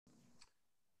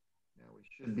We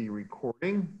should be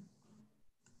recording.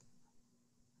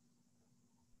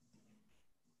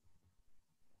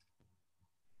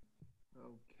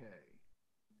 Okay.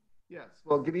 Yes.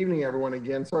 Well, good evening, everyone.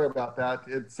 Again, sorry about that.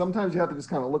 Sometimes you have to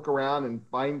just kind of look around and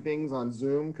find things on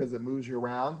Zoom because it moves you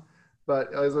around.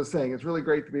 But as I was saying, it's really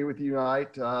great to be with you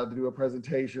tonight to do a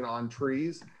presentation on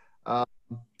trees.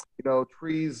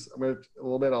 Trees,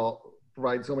 I'll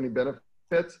provide so many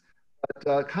benefits,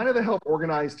 but kind of to help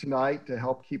organize tonight, to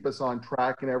help keep us on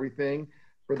track and everything.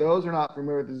 For those who are not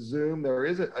familiar with Zoom, there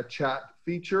is a chat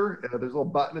feature. There's a little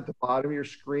button at the bottom of your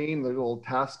screen. There's a little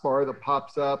taskbar that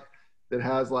pops up that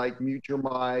has like mute your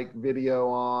mic, video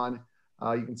on.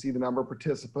 You can see the number of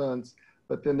participants,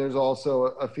 but then there's also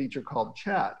a feature called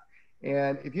chat.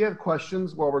 And if you have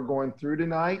questions while we're going through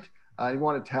tonight, you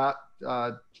want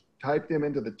to type them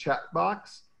into the chat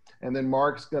box, and then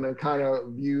Mark's going to kind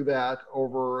of view that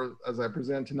over as I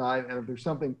present tonight. And if there's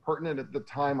something pertinent at the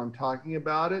time I'm talking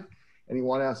about it, and you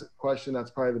want to ask a question, that's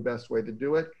probably the best way to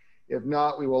do it. If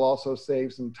not, we will also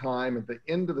save some time at the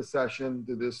end of the session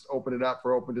to just open it up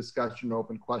for open discussion,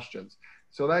 open questions.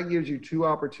 So that gives you two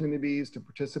opportunities to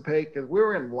participate. Because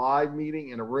we're in live meeting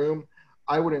in a room,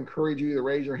 I would encourage you to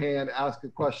raise your hand, ask a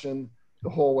question the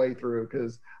whole way through.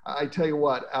 Because I tell you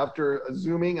what, after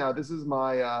Zooming, this is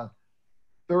my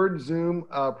third Zoom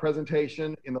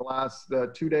presentation in the last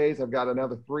 2 days. I've got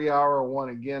another 3-hour one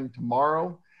again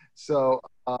tomorrow. So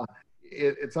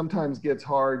it sometimes gets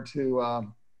hard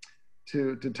to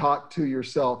talk to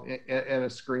yourself and a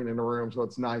screen in a room. So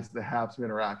it's nice to have some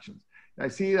interactions. And I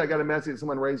see I got a message,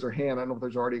 someone raised their hand. I don't know if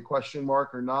there's already a question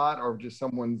mark or not, or just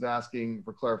someone's asking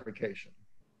for clarification.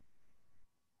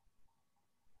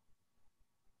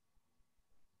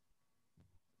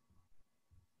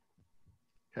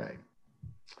 Okay.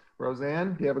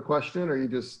 Roseanne, do you have a question, or you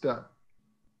just,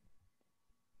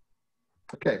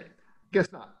 okay,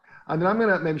 guess not. And then I'm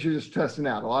gonna, maybe she's just testing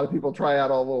out. A lot of people try out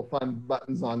all the little fun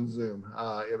buttons on Zoom.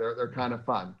 They're kind of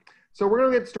fun. So we're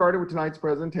gonna get started with tonight's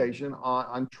presentation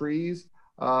on trees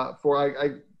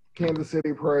for Kansas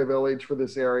City, Prairie Village for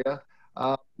this area.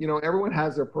 Everyone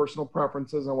has their personal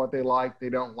preferences on what they like, they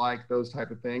don't like, those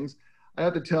type of things. I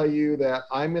have to tell you that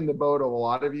I'm in the boat of a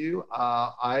lot of you.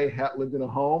 I lived in a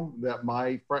home that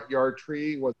my front yard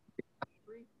tree was a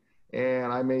tree,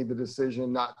 and I made the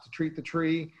decision not to treat the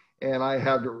tree, and I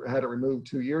had it removed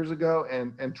 2 years ago.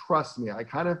 And trust me, I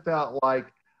kind of felt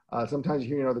like sometimes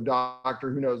the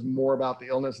doctor who knows more about the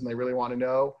illness than they really want to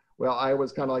know. Well, I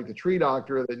was kind of like the tree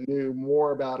doctor that knew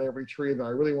more about every tree than I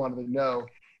really wanted to know.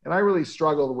 And I really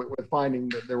struggled with finding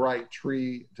the right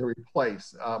tree to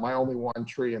replace my only one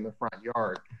tree in the front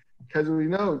yard. Because we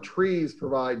know trees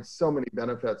provide so many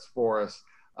benefits for us.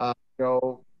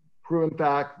 Proven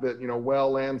fact that,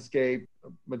 well landscaped,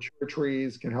 mature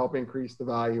trees can help increase the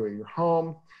value of your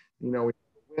home. Wind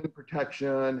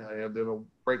protection,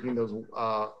 breaking those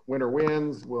winter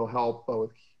winds will help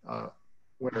with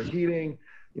winter heating,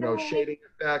 shading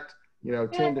effect,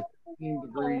 10 to 15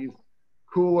 degrees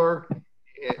cooler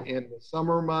in the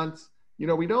summer months.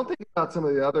 We don't think about some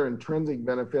of the other intrinsic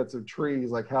benefits of trees,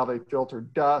 like how they filter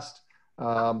dust,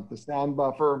 the sound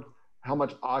buffer, how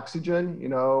much oxygen,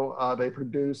 they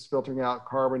produce, filtering out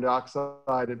carbon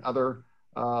dioxide and other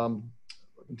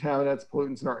contaminants,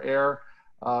 pollutants in our air.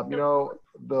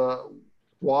 The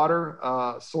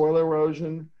water, soil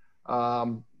erosion,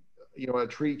 a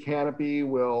tree canopy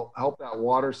will help that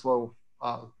water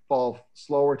fall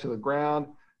slower to the ground,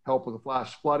 help with the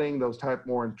flash flooding, those type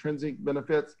more intrinsic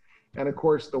benefits. And of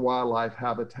course, the wildlife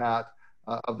habitat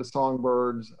of the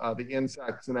songbirds, the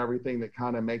insects and everything that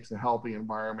kind of makes a healthy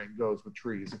environment goes with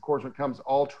trees. Of course, when it comes to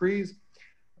all trees,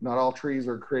 not all trees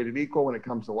are created equal when it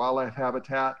comes to wildlife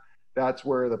habitat. That's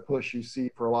where the push you see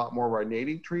for a lot more of our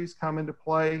native trees come into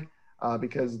play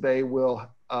because they will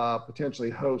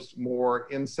potentially host more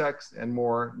insects and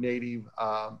more native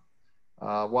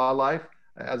wildlife,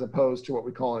 as opposed to what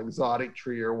we call an exotic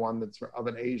tree, or one that's of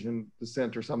an Asian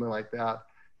descent or something like that,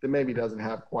 that maybe doesn't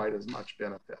have quite as much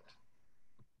benefit.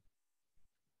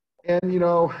 And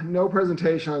no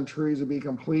presentation on trees would be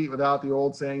complete without the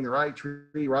old saying, the right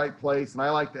tree, right place. And I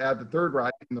like to add the third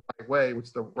right in the right way, which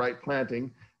is the right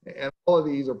planting. And all of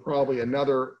these are probably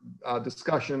another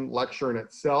discussion lecture in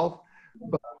itself.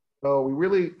 But we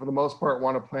really, for the most part,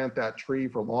 want to plant that tree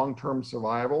for long-term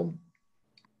survival.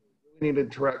 We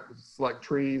need to select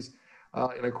trees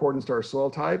in accordance to our soil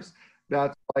types.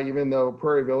 That's why, even though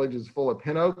Prairie Village is full of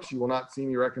pin oaks, you will not see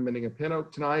me recommending a pin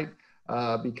oak tonight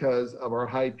because of our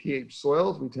high pH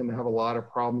soils. We tend to have a lot of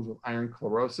problems with iron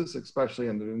chlorosis, especially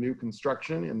under the new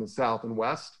construction in the south and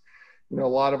west. A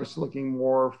lot of us are looking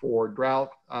more for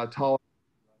drought tolerant,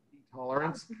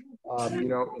 tolerance.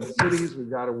 In cities, we've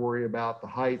got to worry about the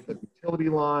height of utility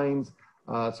lines,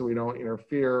 so we don't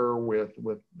interfere with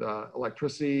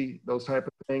electricity, those type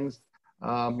of things.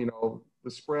 The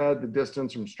spread, the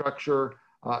distance from structure,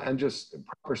 and just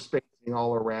proper spacing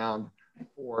all around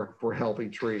for healthy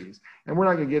trees. And we're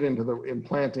not going to get into the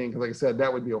planting, because like I said,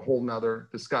 that would be a whole nother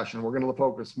discussion. We're going to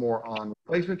focus more on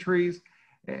replacement trees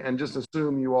and just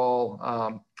assume you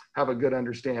all have a good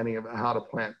understanding of how to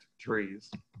plant trees.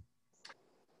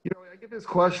 I get this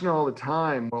question all the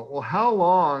time. Well, how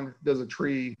long does a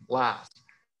tree last?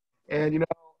 And,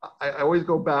 I always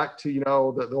go back to,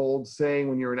 the old saying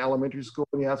when you're in elementary school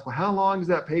and you ask, well, how long does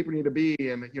that paper need to be?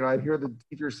 And, I'd hear the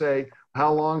teacher say,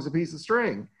 how long is a piece of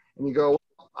string? And you go,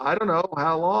 I don't know,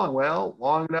 how long? Well,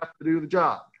 long enough to do the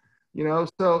job.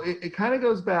 So it kind of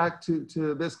goes back to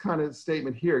this kind of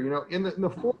statement here, in the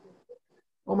forest,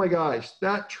 oh my gosh,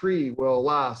 that tree will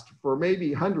last for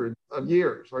maybe hundreds of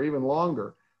years or even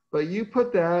longer. But you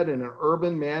put that in an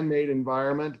urban man-made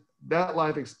environment, that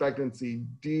life expectancy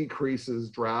decreases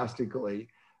drastically.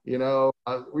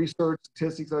 Research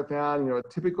statistics I found, a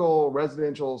typical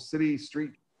residential city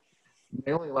street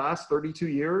may only last 32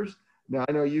 years. Now,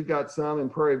 I know you've got some in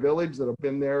Prairie Village that have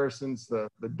been there since the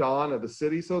dawn of the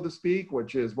city, so to speak,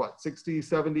 which is what, 60,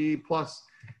 70 plus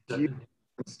years,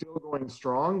 still going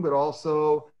strong, but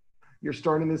also you're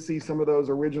starting to see some of those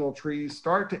original trees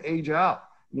start to age out,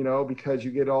 because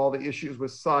you get all the issues with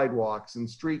sidewalks and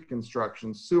street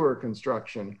construction, sewer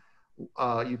construction,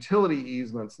 utility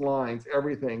easements, lines,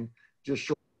 everything just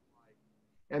short.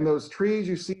 And those trees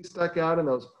you see stuck out in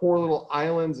those poor little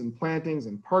islands and plantings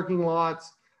and parking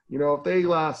lots, if they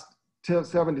last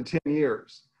 7 to 10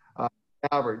 years,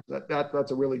 average,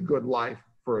 that's a really good life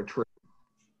for a tree.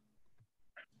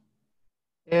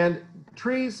 And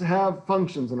trees have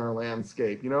functions in our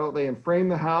landscape. They frame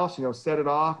the house, set it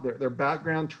off. They're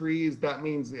background trees. That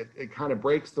means it kind of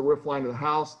breaks the roof line of the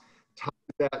house, ties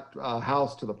that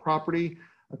house to the property.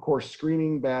 Of course,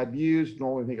 screening bad views. You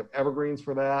normally think of evergreens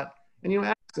for that. And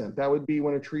accent, that would be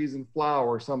when a tree's in flower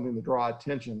or something to draw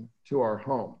attention to our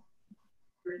home.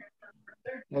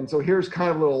 And so here's kind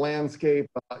of a little landscape,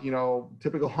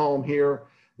 typical home here.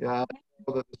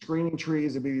 The screening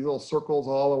trees would be these little circles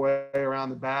all the way around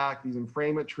the back. These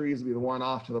enfrainment trees would be the one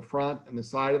off to the front and the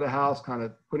side of the house, kind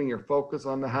of putting your focus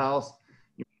on the house.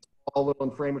 Small little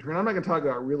enfrainment tree. And I'm not going to talk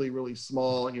about really, really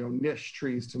small, niche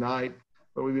trees tonight,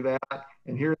 but we do that.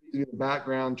 And here these are the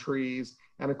background trees.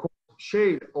 And of course,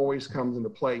 shade always comes into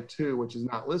play too, which is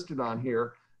not listed on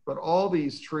here. But all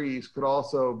these trees could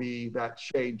also be that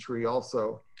shade tree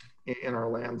also in our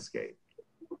landscape.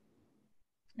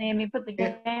 Amy, put the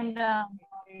game down.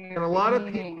 And a lot of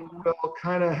people will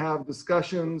kind of have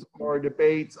discussions or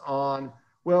debates on,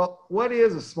 well, what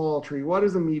is a small tree? What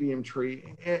is a medium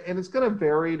tree? And it's going to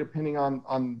vary depending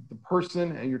on the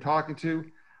person and you're talking to.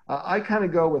 I kind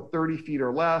of go with 30 feet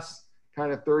or less,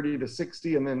 kind of 30 to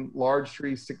 60, and then large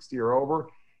trees 60 or over.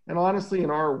 And honestly,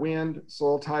 in our wind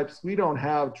soil types, we don't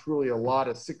have truly a lot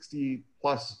of 60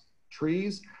 plus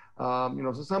trees.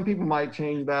 So some people might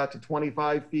change that to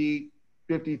 25 feet,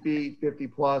 50 feet, 50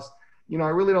 plus. I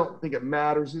really don't think it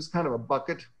matters. It's kind of a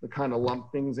bucket to kind of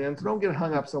lump things in. So don't get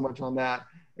hung up so much on that,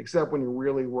 except when you're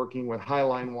really working with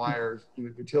highline wires,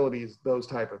 utilities, those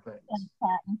type of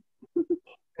things.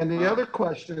 And the other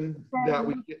question that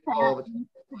we get all the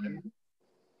time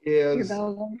is,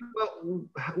 well,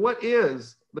 what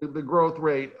is the growth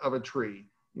rate of a tree?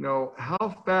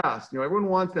 How fast? Everyone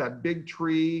wants that big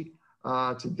tree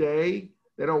today.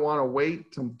 They don't want to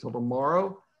wait till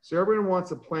tomorrow. So everyone wants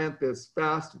to plant this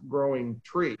fast growing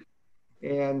tree.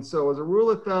 And so as a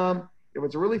rule of thumb, if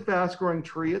it's a really fast growing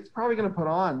tree, it's probably going to put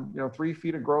on, 3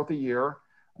 feet of growth a year.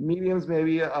 Mediums,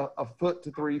 maybe a foot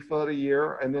to 3 foot a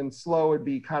year. And then slow would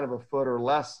be kind of a foot or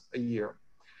less a year.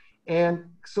 And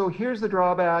so here's the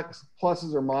drawbacks,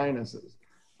 pluses or minuses.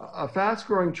 A fast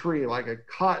growing tree like a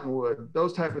cottonwood,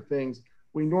 those type of things,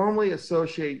 we normally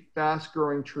associate fast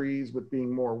growing trees with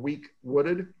being more weak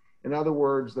wooded. In other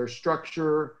words, their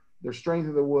structure, their strength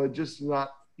of the wood just does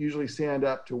not usually stand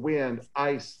up to wind,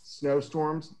 ice,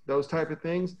 snowstorms, those type of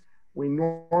things. We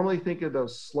normally think of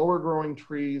those slower growing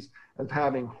trees as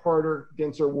having harder,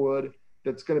 denser wood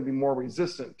that's going to be more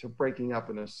resistant to breaking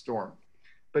up in a storm.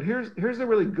 But here's the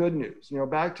really good news.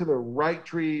 Back to the right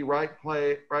tree, right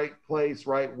place,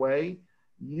 right way.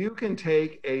 You can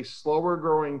take a slower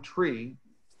growing tree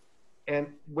and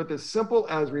with as simple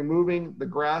as removing the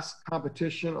grass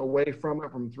competition away from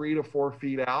it from 3 to 4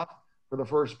 feet out for the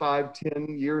first 5,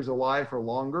 10 years of life or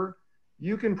longer,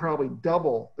 you can probably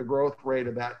double the growth rate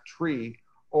of that tree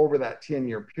over that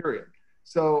 10-year period.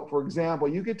 So for example,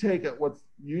 you could take what's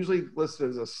usually listed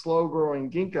as a slow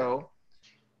growing ginkgo,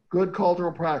 good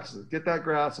cultural practices, get that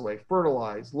grass away,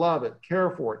 fertilize, love it,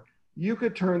 care for it. You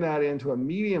could turn that into a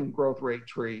medium growth rate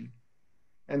tree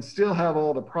and still have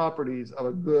all the properties of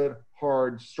a good,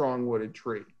 hard, strong wooded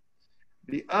tree.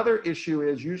 The other issue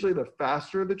is usually the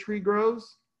faster the tree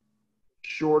grows,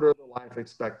 shorter the life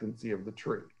expectancy of the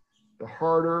tree. The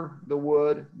harder the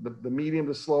wood, the medium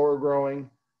to slower growing,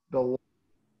 the longer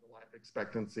the life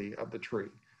expectancy of the tree.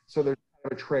 So there's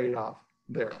kind of a trade-off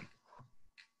there.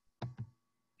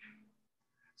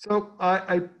 So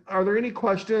are there any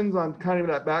questions on kind of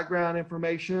that background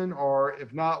information? Or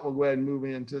if not, we'll go ahead and move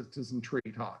into some tree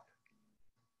talk.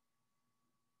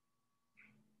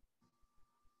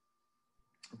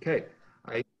 Okay,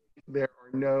 there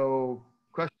are no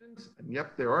questions. And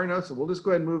yep, there are no, so we'll just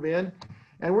go ahead and move in.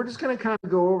 And we're just gonna kind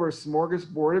of go over a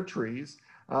smorgasbord of trees.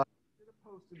 I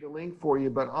posted the link for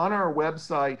you, but on our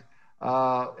website,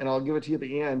 and I'll give it to you at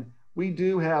the end, we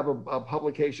do have a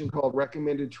publication called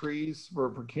Recommended Trees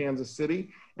for Kansas City.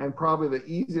 And probably the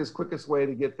easiest, quickest way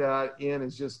to get that in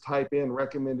is just type in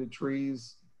Recommended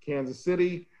Trees, Kansas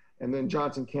City, and then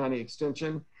Johnson County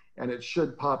Extension, and it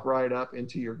should pop right up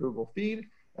into your Google feed.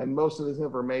 And most of this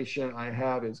information I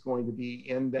have is going to be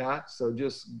in that. So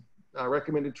just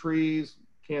Recommended Trees,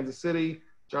 Kansas City,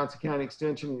 Johnson County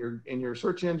Extension in your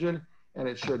search engine, and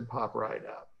it should pop right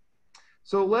up.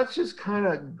 So let's just kind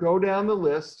of go down the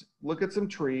list, look at some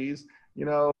trees. You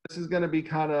know, this is going to be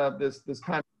kind of this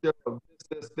kind of show of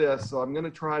this. So I'm going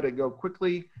to try to go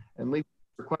quickly and leave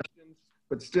your questions,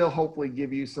 but still hopefully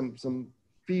give you some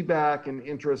feedback and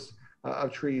interest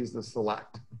of trees to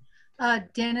select.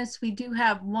 Dennis, we do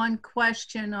have one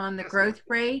question on the growth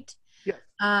rate. Yes.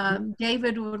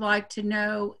 David would like to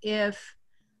know if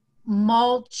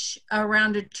mulch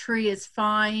around a tree is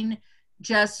fine,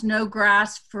 just no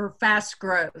grass for fast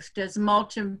growth. Does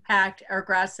mulch impact or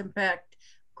grass impact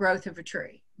growth of a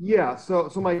tree? Yeah, so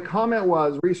my comment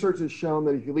was research has shown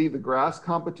that if you leave the grass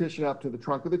competition up to the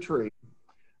trunk of the tree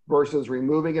versus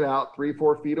removing it out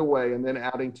 3-4 feet away and then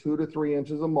adding 2 to 3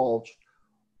 inches of mulch,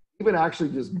 even actually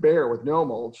just bare with no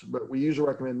mulch, but we usually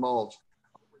recommend mulch.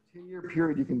 Over a 10-year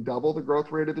period, you can double the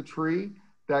growth rate of the tree.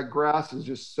 That grass is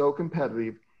just so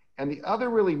competitive. And the other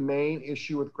really main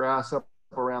issue with grass up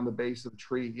around the base of the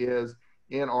tree is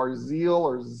in our zeal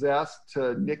or zest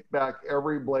to nick back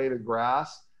every blade of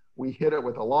grass, we hit it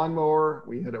with a lawnmower,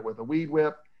 we hit it with a weed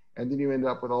whip, and then you end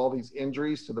up with all these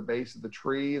injuries to the base of the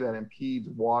tree that impedes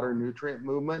water nutrient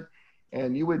movement.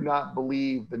 And you would not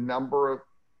believe the number of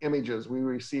images we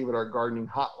receive at our gardening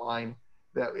hotline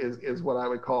that is what I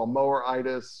would call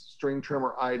mower-itis, string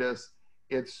trimmer-itis.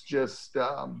 It's just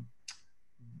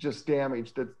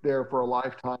damage that's there for a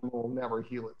lifetime and will never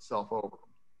heal itself over.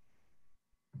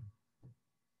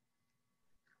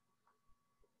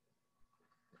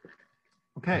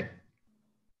 Okay,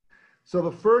 so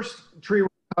the first tree we're going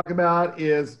to talk about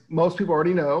is, most people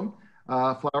already know,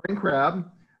 flowering crab.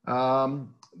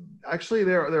 Actually,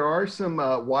 there are some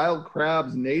wild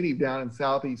crabs native down in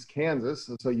southeast Kansas,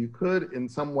 so you could, in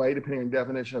some way, depending on the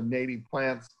definition of native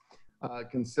plants,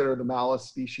 consider the Malus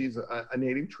species a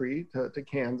native tree to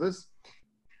Kansas.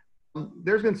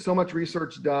 There's been so much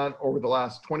research done over the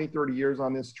last 20, 30 years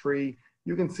on this tree.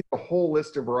 You can see a whole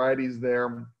list of varieties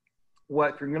there.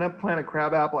 If you're going to plant a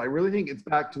crab apple, I really think it's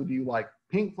back to, do you like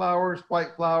pink flowers,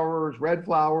 white flowers, red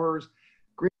flowers,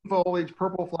 green foliage,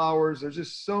 purple flowers? There's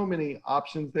just so many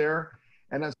options there.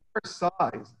 And as far as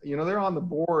size, you know, they're on the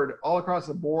board, all across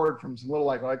the board, from some little,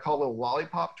 like what I call little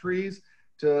lollipop trees,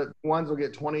 to ones will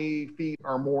get 20 feet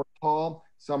or more tall.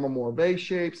 Some are more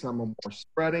vase-shaped, some are more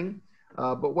spreading.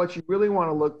 But what you really want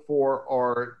to look for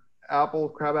are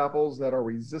crab apples that are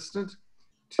resistant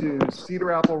to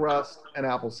cedar apple rust and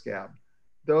apple scab.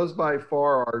 Those by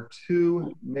far are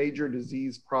two major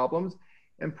disease problems.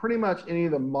 And pretty much any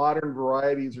of the modern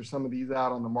varieties or some of these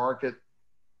out on the market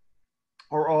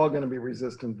are all going to be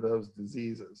resistant to those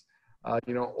diseases.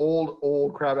 You know,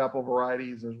 old crabapple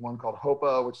varieties, there's one called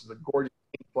Hopa, which is a gorgeous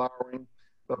pink flowering,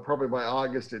 but probably by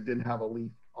August it didn't have a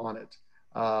leaf on it.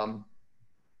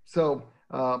 So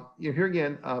you here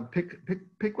again,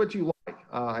 pick what you like.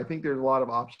 I think there's a lot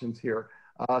of options here.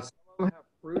 Some of them have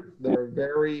fruit that are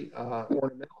very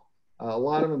ornamental. A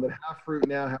lot of them that have fruit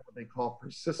now have what they call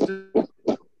persistent,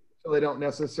 so they don't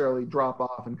necessarily drop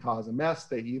off and cause a mess.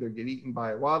 They either get eaten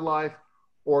by wildlife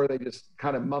or they just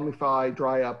kind of mummify,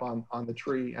 dry up on the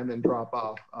tree, and then drop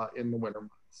off in the winter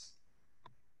months.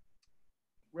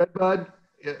 Redbud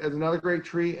is another great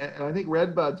tree, and I think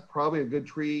redbud's probably a good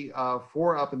tree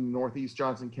for up in northeast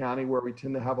Johnson County, where we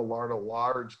tend to have a lot of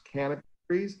large canopy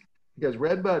trees. because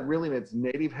redbud really in its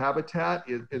native habitat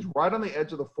is right on the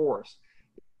edge of the forest.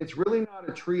 It's really not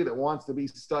a tree that wants to be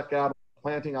stuck out on a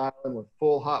planting island with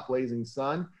full hot blazing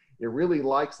sun. It really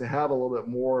likes to have a little bit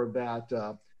more of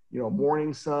that,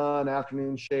 morning sun,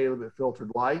 afternoon shade, a little bit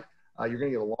filtered light. You're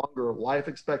going to get a longer life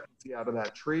expectancy out of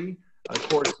that tree. Of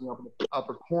course, up in the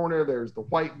upper corner, there's the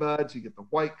white buds. You get the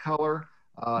white color.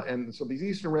 And so these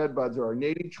eastern redbuds are our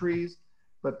native trees,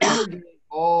 but then we're getting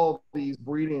all these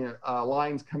breeding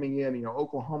lines coming in.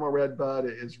 Oklahoma redbud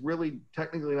is really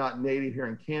technically not native here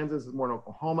in Kansas. It's more in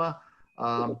Oklahoma,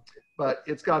 but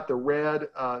it's got the red,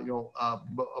 a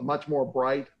much more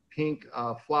bright pink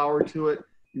flower to it.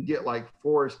 You get like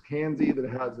forest pansy that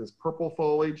has this purple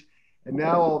foliage. And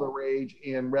now all the rage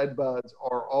in redbuds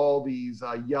are all these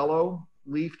yellow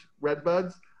leafed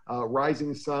redbuds.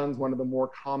 Rising Sun's one of the more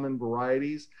common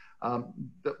varieties.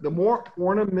 The more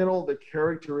ornamental the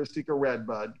characteristic of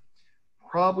redbud,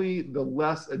 probably the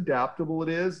less adaptable it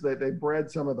is. That they bred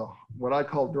some of the what I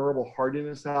call durable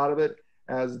hardiness out of it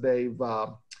as they've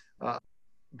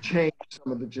changed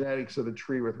some of the genetics of the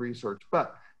tree with research.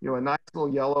 But a nice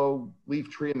little yellow leaf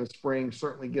tree in the spring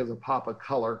certainly gives a pop of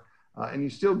color, and you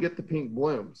still get the pink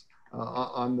blooms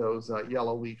on those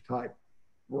yellow leaf type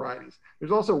varieties.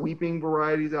 There's also weeping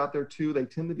varieties out there too. They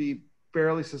tend to be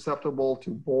fairly susceptible to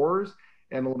borers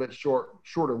and a little bit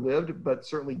shorter lived, but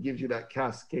certainly gives you that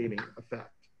cascading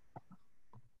effect.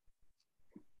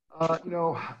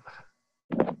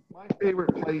 My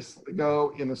favorite place to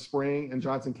go in the spring in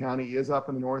Johnson County is up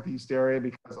in the northeast area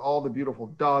because all the beautiful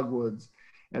dogwoods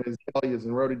and azaleas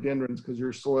and rhododendrons, because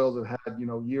your soils have had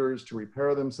years to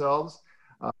repair themselves,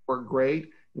 work great.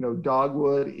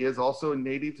 Dogwood is also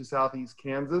native to southeast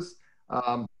Kansas,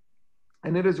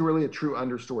 and it is really a true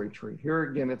understory tree. Here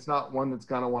again, it's not one that's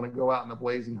going to want to go out in the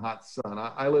blazing hot sun.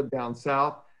 I live down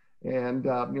south, and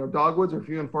dogwoods are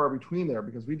few and far between there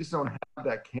because we just don't have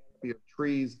that canopy of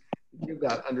trees to give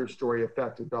that understory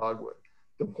effect to dogwood.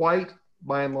 The white,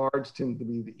 by and large, tends to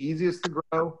be the easiest to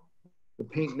grow. The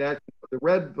pink neck, the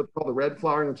red, what's called the red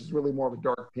flowering, which is really more of a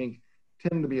dark pink,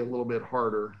 tend to be a little bit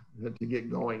harder to get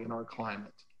going in our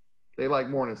climate. They like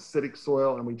more an acidic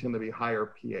soil, and we tend to be higher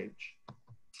pH.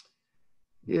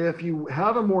 If you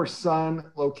have a more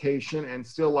sun location and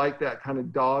still like that kind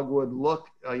of dogwood look,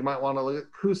 you might want to look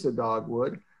at Coosa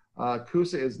dogwood.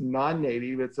 Coosa is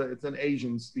non-native. It's an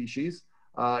Asian species.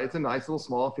 It's a nice little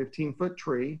small 15-foot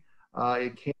tree.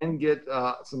 It can get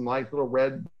some nice little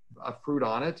red fruit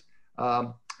on it.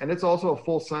 And it's also a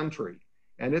full sun tree,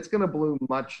 and it's going to bloom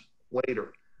much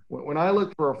later. When I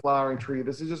look for a flowering tree,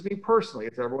 this is just me personally,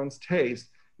 it's everyone's taste.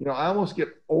 I almost get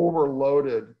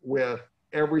overloaded with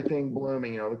everything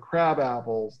blooming, the crab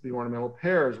apples, the ornamental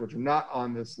pears, which are not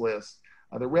on this list,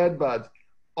 the red buds,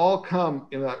 all come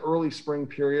in that early spring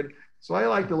period. So I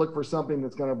like to look for something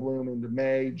that's going to bloom into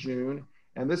May, June.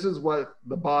 And this is what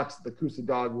the box, the Coosa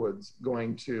dogwood's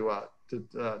going to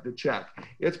check.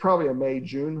 It's probably a May,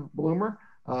 June bloomer.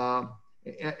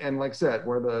 And like I said,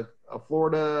 where the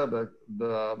Florida,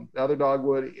 the other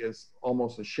dogwood is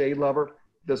almost a shade lover,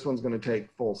 this one's going to take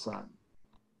full sun.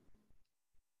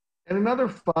 And another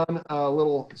fun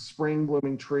little spring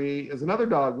blooming tree is another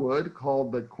dogwood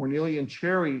called the Cornelian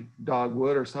cherry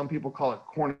dogwood, or some people call it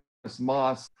Cornus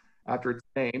moss after its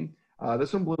name.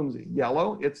 This one blooms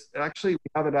yellow. It's actually, we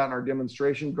have it out in our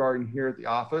demonstration garden here at the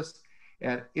office,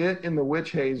 and it and the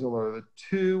witch hazel are the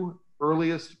two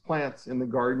earliest plants in the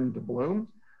garden to bloom.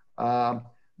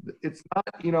 It's not,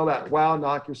 that wow,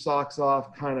 knock your socks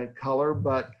off kind of color,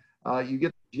 but you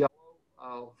get yellow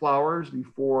flowers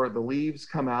before the leaves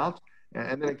come out,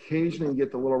 and then occasionally you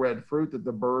get the little red fruit that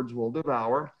the birds will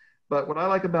devour. But what I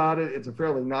like about it, it's a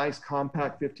fairly nice,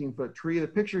 compact 15-foot tree. The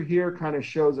picture here kind of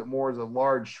shows it more as a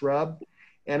large shrub.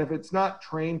 And if it's not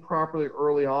trained properly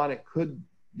early on, it could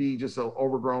be just an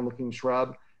overgrown looking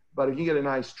shrub. But if you get a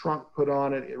nice trunk put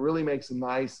on it, it really makes a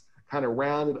nice kind of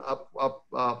rounded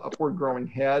upward growing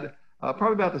head.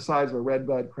 Probably about the size of a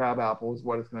redbud crabapple is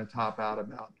what it's going to top out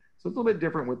about. So it's a little bit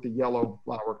different with the yellow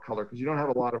flower color because you don't have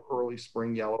a lot of early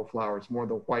spring yellow flowers, more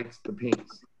the whites, the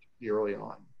pinks early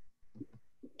on.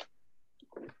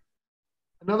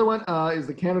 Another one is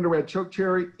the Canada red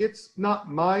chokecherry. It's not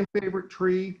my favorite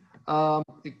tree.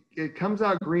 It comes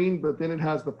out green, but then it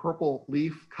has the purple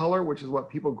leaf color, which is what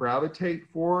people gravitate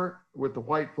for with the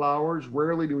white flowers.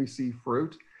 Rarely do we see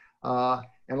fruit. And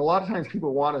a lot of times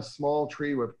people want a small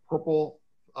tree with purple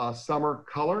summer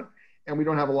color, and we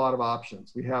don't have a lot of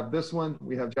options. We have this one,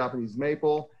 we have Japanese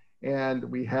maple, and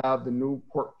we have the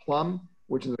Newport plum,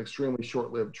 which is an extremely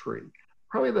short-lived tree.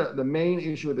 Probably the main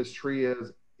issue with this tree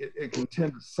is it can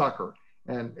tend to sucker,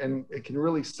 and it can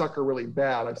really sucker really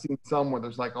bad. I've seen some where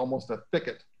there's like almost a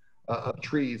thicket of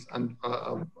trees and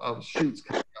of shoots.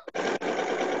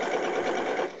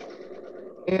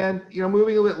 And, you know,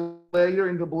 moving a bit later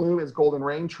into bloom is golden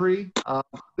rain tree.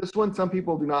 This one, some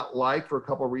people do not like for a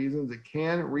couple of reasons. It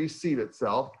can reseed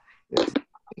itself. It's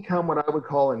become what I would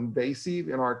call invasive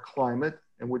in our climate,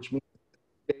 and which means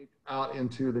out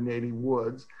into the native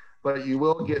woods, but you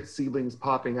will get seedlings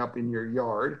popping up in your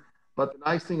yard. But the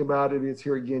nice thing about it is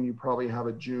here again, you probably have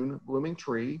a June blooming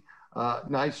tree,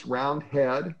 nice round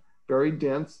head, very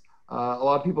dense. A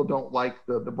lot of people don't like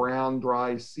the brown,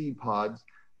 dry seed pods,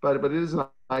 but it is a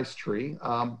nice tree.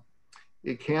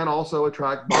 It can also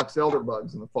attract box elder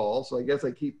bugs in the fall. So I guess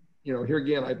I keep, you know, here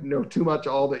again, I know too much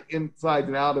all the inside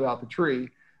and out about the tree,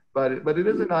 but it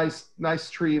is a nice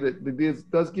tree that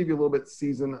does give you a little bit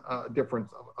season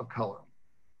difference of color.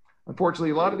 Unfortunately,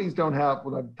 a lot of these don't have,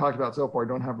 what I've talked about so far,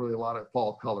 don't have really a lot of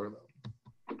fall color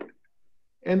though.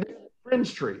 And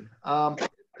fringe tree.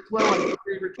 It's one of my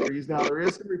favorite trees. Now there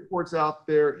is some reports out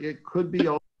there, it could be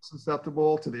also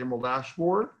susceptible to the emerald ash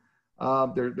borer.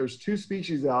 There's two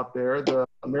species out there, the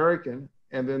American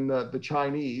and then the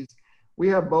Chinese. We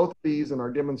have both of these in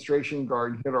our demonstration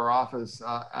garden here at our office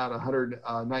at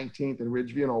 119th and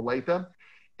Ridgeview in Olathe.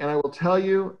 And I will tell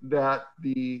you that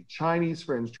the Chinese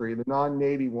fringe tree, the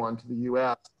non-native one to the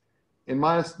US, in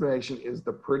my estimation, is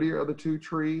the prettier of the two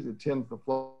trees. It tends to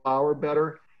flower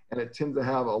better and it tends to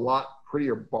have a lot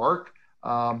prettier bark.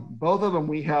 Both of them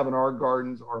we have in our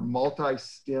gardens are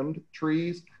multi-stemmed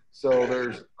trees. So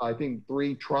there's, I think,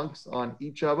 3 trunks on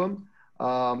each of them.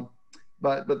 But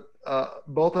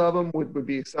both of them would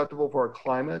be acceptable for our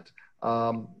climate.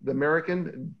 The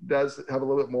American does have a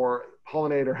little bit more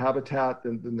pollinator habitat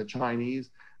than the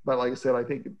Chinese. But like I said, I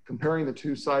think comparing the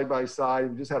two side by side,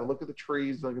 and just had a look at the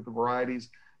trees, look at the varieties,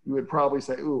 you would probably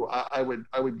say, ooh, I would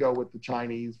go with the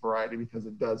Chinese variety because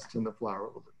it does tend to flower a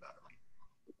little bit better.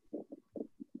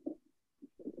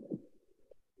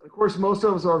 Of course, most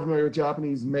of us are familiar with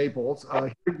Japanese maples.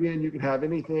 Here again, you can have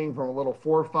anything from a little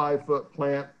 4 or 5 foot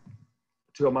plant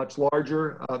to a much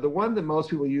larger. The one that most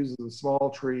people use as a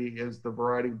small tree is the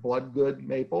variety Bloodgood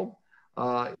maple.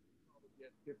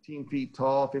 15 feet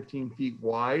tall, 15 feet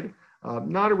wide.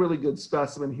 Not a really good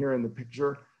specimen here in the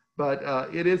picture, but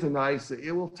it is a nice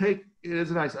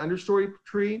understory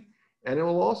tree, and it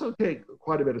will also take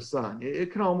quite a bit of sun.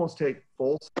 It can almost take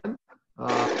full sun.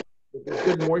 If there's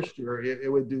good moisture, it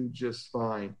would do just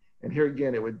fine. And here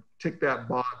again, it would tick that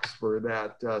box for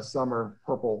that summer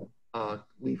purple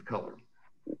leaf color.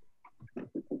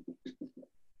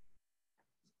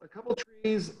 A couple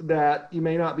trees that you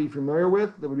may not be familiar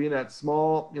with that would be in that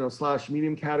small, slash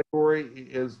medium category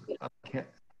is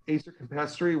Acer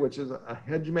campestre, which is a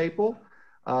hedge maple.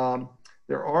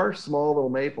 There are small little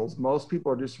maples. Most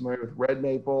people are just familiar with red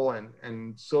maple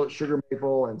and sugar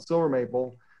maple and silver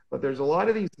maple, but there's a lot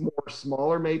of these more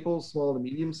smaller maples, small to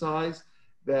medium size,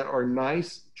 that are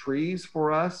nice trees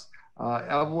for us.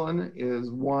 Evelyn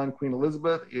is one. Queen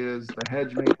Elizabeth is the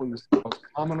hedge maple you see most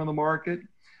common on the market.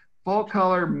 Fall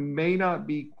color may not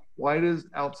be quite as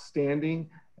outstanding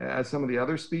as some of the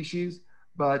other species,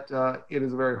 but it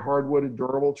is a very hardwooded,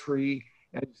 durable tree.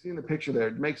 And you see in the picture there,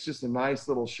 it makes just a nice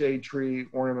little shade tree,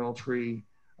 ornamental tree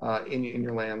in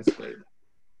your landscape.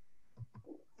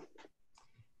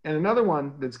 And another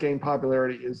one that's gained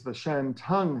popularity is the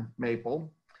Shantung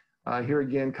maple. Here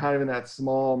again, kind of in that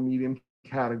small, medium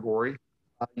category.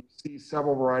 You see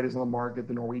several varieties on the market,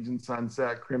 the Norwegian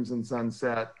Sunset, Crimson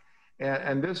Sunset,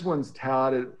 and this one's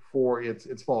touted for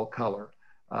its fall color.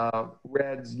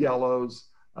 Reds, yellows,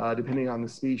 depending on the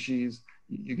species.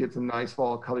 You get some nice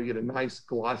fall color. You get a nice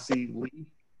glossy leaf,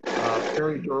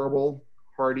 very durable,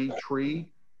 hardy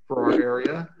tree for our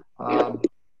area.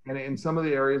 And in some of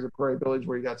the areas of Prairie Village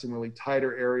where you got some really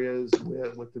tighter areas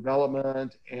with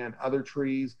development and other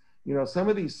trees, some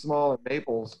of these smaller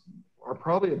maples are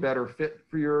probably a better fit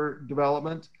for your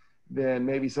development than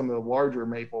maybe some of the larger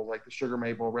maples like the sugar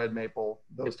maple, red maple,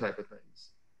 those type of things.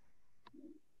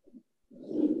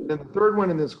 Then the third one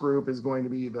in this group is going to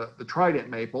be the trident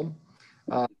maple,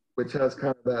 which has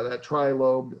kind of that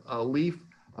tri-lobed leaf,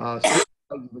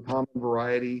 the common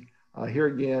variety. Here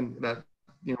again, that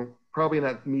probably in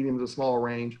that medium to small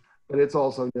range, but it's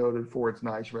also noted for its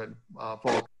nice red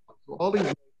fall. So all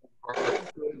these are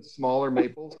good smaller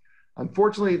maples.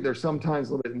 Unfortunately, they're sometimes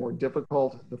a little bit more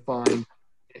difficult to find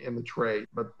in the trade,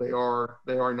 but they are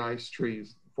nice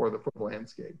trees for the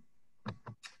landscape.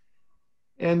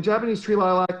 And Japanese tree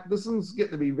lilac, this one's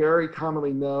getting to be very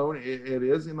commonly known. It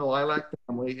is in the lilac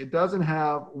family. It doesn't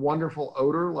have wonderful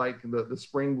odor like the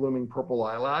spring blooming purple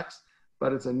lilacs,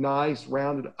 but it's a nice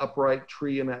rounded upright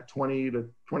tree in that 20 to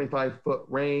 25 foot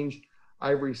range.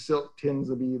 Ivory Silk tends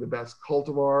to be the best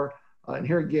cultivar. And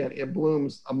here again, it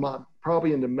blooms a month,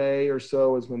 probably into May or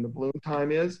so is when the bloom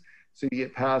time is. So you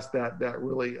get past that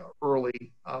really early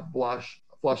flush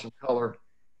of color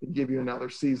to give you another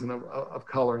season of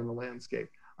color in the landscape.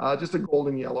 Just a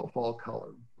golden yellow fall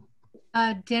color.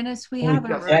 Dennis, we have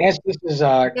a Dennis, this is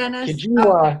Dennis. could you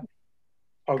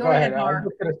Go go ahead. ahead, I'm Mark.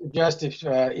 just going to suggest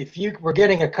if you we're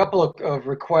getting a couple of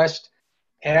requests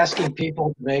asking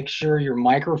people to make sure your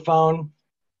microphone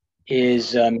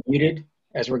is muted,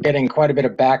 as we're getting quite a bit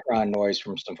of background noise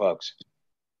from some folks.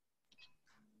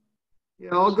 Yeah,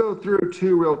 I'll go through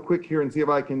two real quick here and see if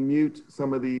I can mute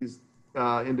some of these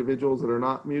individuals that are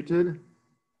not muted.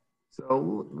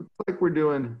 So looks like we're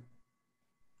doing,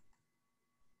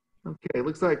 okay,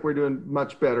 looks like we're doing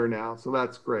much better now. So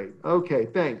that's great. Okay,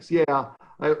 thanks. Yeah,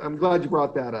 I'm glad you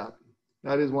brought that up.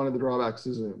 That is one of the drawbacks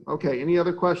to Zoom. Okay, any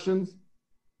other questions?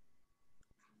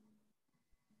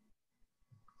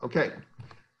 Okay,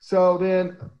 so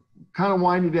then kind of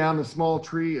winding down, the small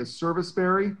tree is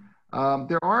serviceberry.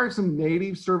 There are some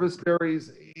native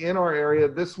serviceberries in our area.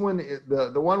 This one,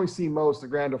 the one we see most, the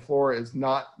grandiflora, is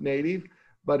not native,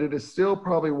 but it is still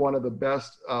probably one of the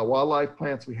best wildlife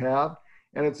plants we have.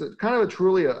 And it's kind of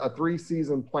truly a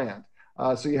three-season plant.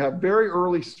 So you have very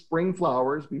early spring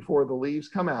flowers before the leaves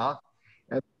come out.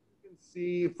 And you can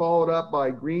see followed up by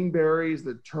green berries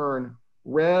that turn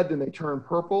red and they turn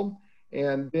purple.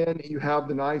 And then you have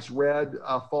the nice red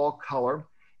fall color.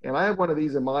 And I have one of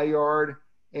these in my yard.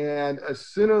 And as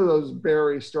soon as those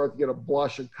berries start to get a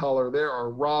blush of color, there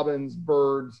are robins,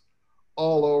 birds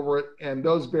all over it. And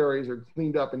those berries are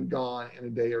cleaned up and gone in a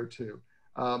day or two.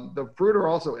 The fruit are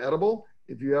also edible.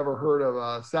 If you ever heard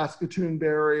of Saskatoon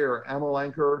berry or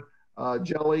Amelanker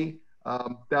jelly,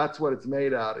 that's what it's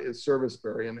made out of, is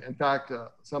serviceberry. And in fact,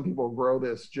 some people grow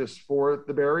this just for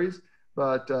the berries.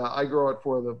 But I grow it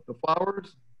for the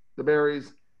flowers, the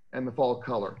berries, and the fall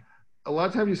color. A lot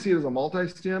of times you see it as a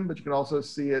multi-stem, but you can also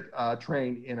see it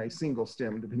trained in a single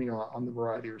stem, depending on the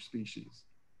variety or species.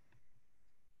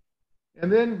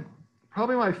 And then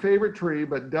probably my favorite tree,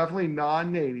 but definitely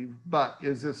non-native, but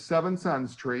is this Seven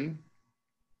Suns tree.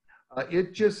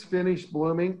 It just finished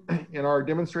blooming in our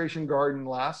demonstration garden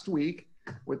last week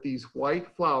with these white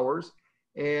flowers.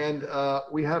 And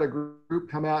we had a group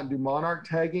come out and do monarch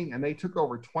tagging, and they took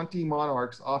over 20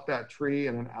 monarchs off that tree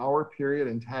in an hour period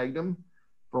and tagged them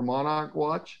for monarch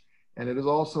watch. And it is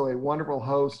also a wonderful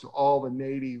host to all the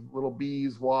native little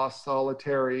bees, wasps,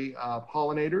 solitary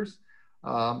pollinators.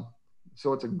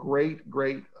 So it's a great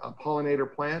pollinator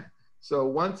plant. So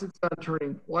once it's done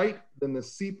turning white, then the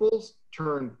sepals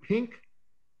turn pink.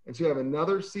 And so you have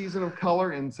another season of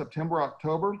color in September,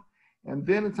 October. And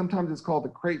then sometimes it's called the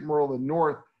crepe myrtle of the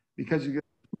north because you get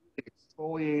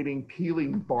exfoliating,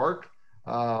 peeling bark.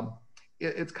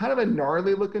 It's kind of a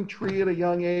gnarly looking tree at a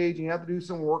young age. And you have to do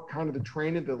some work kind of to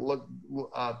train it to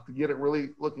get it really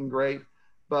looking great.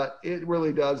 But it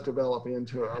really does develop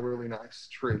into a really nice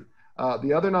tree.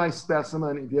 The other nice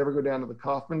specimen, if you ever go down to the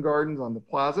Kaufman Gardens on the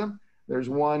plaza, there's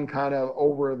one kind of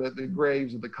over the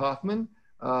graves of the Kaufman.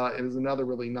 It is another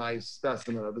really nice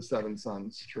specimen of the Seven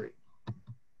Suns tree.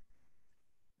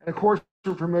 And of course,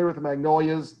 we're familiar with the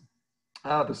magnolias,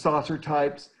 the saucer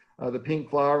types, the pink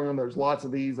flowering. There's lots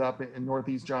of these up in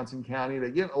Northeast Johnson County.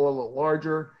 They get a little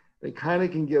larger. They kind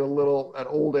of can get a little, at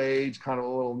old age, kind of a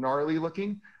little gnarly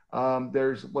looking.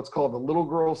 There's what's called the Little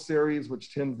Girl series,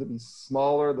 which tends to be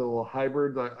smaller, the little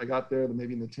hybrids I got there, that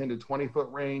maybe in the 10 to 20 foot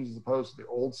range, as opposed to the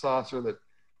old saucer that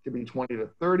could be 20 to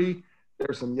 30.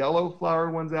 There's some yellow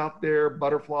flowered ones out there,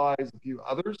 butterflies, a few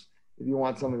others, if you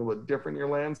want something a little different in your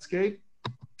landscape.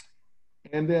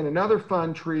 And then another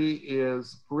fun tree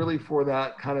is really for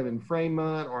that kind of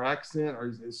enfrainment or accent,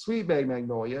 or sweetbag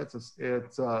magnolia.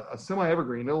 It's a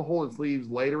semi-evergreen. It'll hold its leaves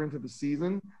later into the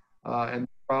season and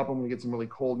drop them when we get some really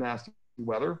cold, nasty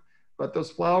weather. But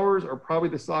those flowers are probably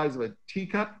the size of a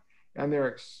teacup, and they're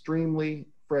extremely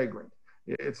fragrant.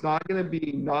 It's not going to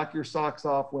be knock your socks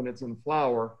off when it's in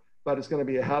flower, but it's going to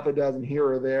be a half a dozen here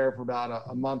or there for about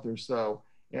a month or so.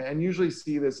 And usually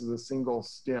see this as a single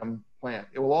stem plant.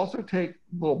 It will also take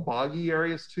little boggy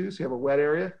areas too. So you have a wet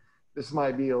area. This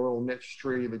might be a little niche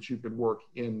tree that you could work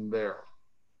in there.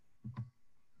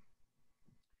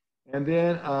 And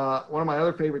then one of my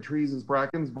other favorite trees is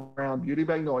Bracken's Brown Beauty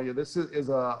Magnolia. This is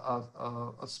a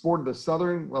sport of the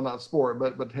southern, well, not sport,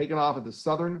 but taken off of the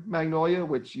southern magnolia,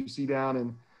 which you see down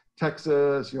in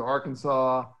Texas,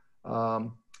 Arkansas,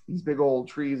 these big old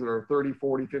trees that are 30,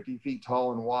 40, 50 feet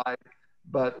tall and wide.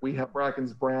 But we have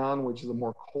Bracken's Brown, which is a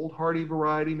more cold hardy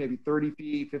variety, maybe 30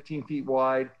 feet, 15 feet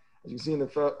wide. As you see in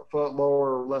the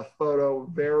lower left photo,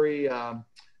 very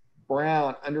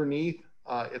brown underneath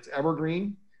It's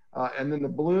evergreen. And then the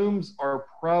blooms are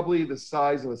probably the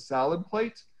size of a salad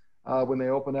plate when they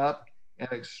open up,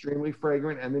 and extremely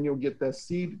fragrant. And then you'll get the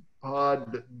seed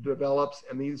pod that develops,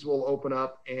 and these will open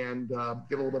up and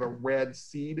get a little bit of red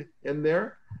seed in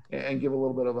there and give a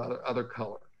little bit of other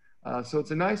color. So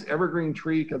it's a nice evergreen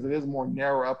tree because it is more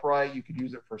narrow upright. You could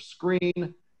use it for screen,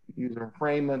 you could use it for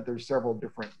framement. There's several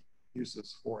different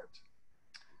uses for it.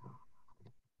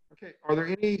 Okay, are there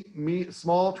any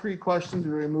small tree questions, or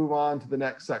do we move on to the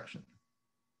next section?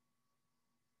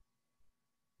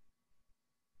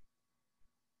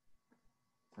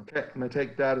 Okay, I'm gonna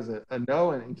take that as a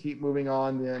no and keep moving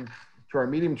on then to our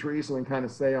medium trees so we can kind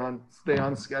of stay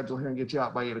on schedule here and get you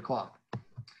out by 8 o'clock.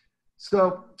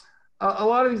 So a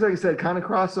lot of these, like I said, kind of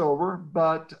cross over,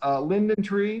 but linden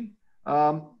tree,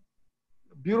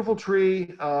 beautiful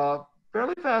tree,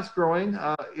 fairly fast growing.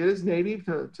 It is native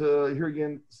to here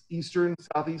again, eastern,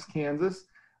 southeast Kansas.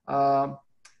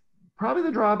 Probably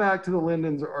the drawback to the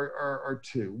lindens are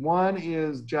two. One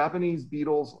is Japanese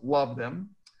beetles love them,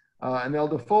 and they'll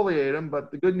defoliate them,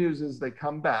 but the good news is they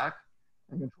come back,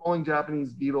 and controlling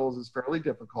Japanese beetles is fairly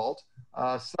difficult.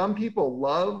 Some people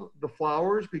love the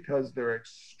flowers because they're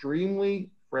extremely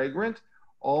fragrant,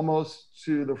 almost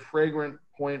to the fragrant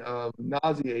point of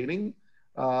nauseating.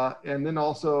 And then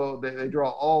also they draw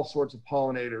all sorts of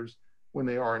pollinators when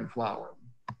they are in flower.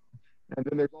 And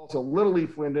then there's also little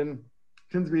leaf linden,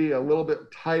 tends to be a little bit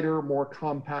tighter, more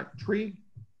compact tree,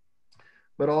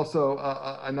 but also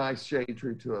a nice shade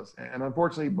tree to us. And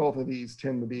unfortunately, both of these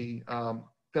tend to be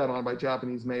fed on by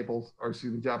Japanese maples, or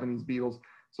excuse me, Japanese beetles.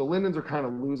 So lindens are kind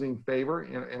of losing favor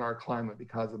in our climate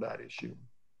because of that issue.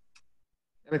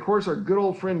 And of course, our good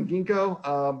old friend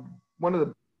ginkgo, one of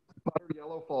the butter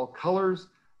yellow fall colors.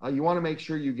 You want to make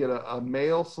sure you get a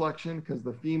male selection because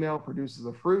the female produces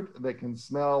a fruit that can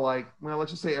smell like, well,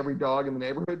 let's just say every dog in the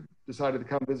neighborhood decided to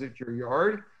come visit your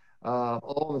yard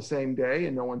all on the same day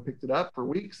and no one picked it up for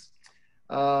weeks.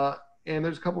 And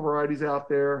there's a couple varieties out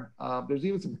there. There's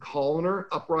even some columnar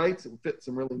uprights that fit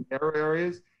some really narrow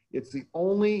areas. It's the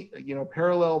only,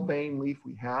 parallel vein leaf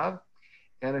we have.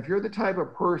 And if you're the type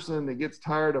of person that gets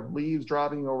tired of leaves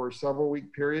dropping over a several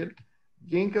week period,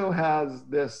 ginkgo has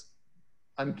this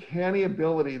uncanny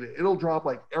ability that it'll drop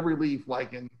like every leaf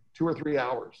like in 2 or 3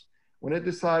 hours. When it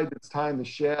decides it's time to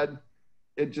shed,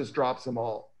 it just drops them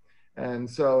all. And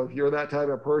so if you're that type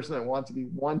of person that wants to be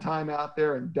one time out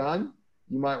there and done,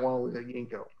 you might want to look at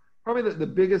ginkgo. Probably the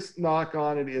biggest knock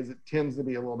on it is it tends to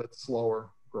be a little bit slower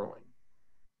growing.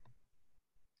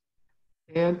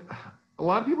 And a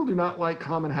lot of people do not like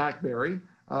common hackberry.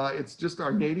 It's just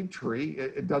our native tree.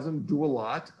 It doesn't do a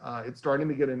lot. It's starting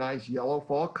to get a nice yellow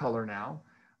fall color now.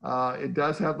 It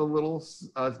does have the little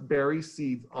berry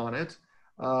seeds on it.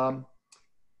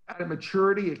 At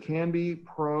maturity, it can be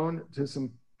prone to some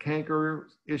canker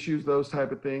issues, those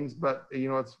type of things, but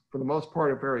it's for the most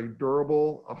part a very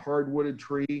durable, a hard-wooded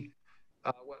tree.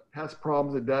 What pest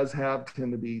problems it does have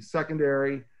tend to be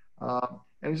secondary.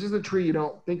 And it's just a tree you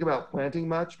don't think about planting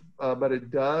much, but it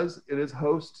does. It is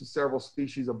host to several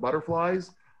species of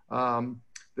butterflies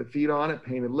that feed on it,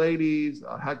 painted ladies,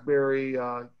 hackberry,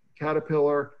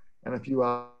 caterpillar, and a few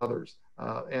others.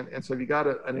 And so if you got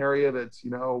an area that's,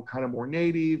 kind of more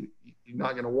native, you're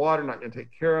not going to water, not going to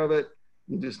take care of it,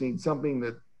 you just need something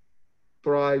that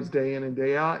thrives day in and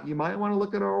day out, you might want to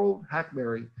look at our old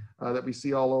hackberry that we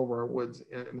see all over our woods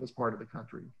in this part of the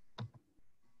country.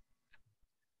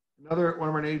 Another one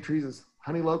of our native trees is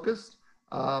honey locust.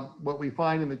 What we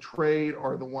find in the trade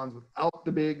are the ones without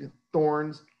the big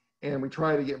thorns, and we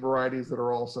try to get varieties that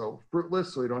are also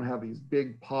fruitless, so we don't have these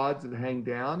big pods that hang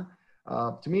down.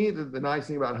 To me, the nice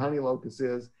thing about honey locust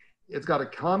is it's got a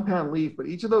compound leaf, but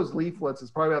each of those leaflets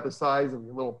is probably about the size of a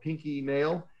little pinky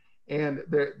nail, and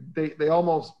they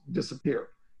almost disappear.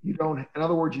 In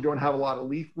other words, you don't have a lot of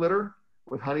leaf litter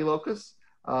with honey locusts.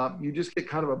 You just get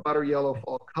kind of a butter yellow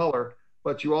fall color,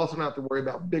 but you also don't have to worry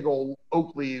about big old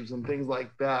oak leaves and things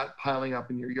like that piling up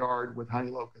in your yard with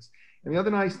honey locust. And the other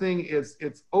nice thing is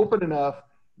it's open enough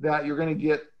that you're going to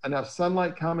get enough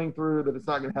sunlight coming through that it's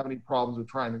not going to have any problems with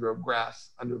trying to grow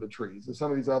grass under the trees. And some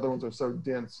of these other ones are so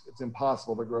dense, it's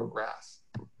impossible to grow grass.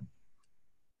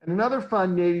 And another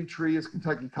fun native tree is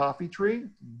Kentucky coffee tree.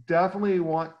 Definitely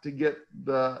want to get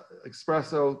the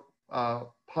espresso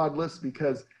podless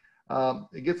because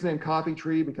it gets named coffee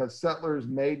tree because settlers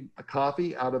made a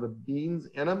coffee out of the beans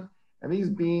in them. And these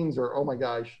beans are, oh my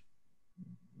gosh,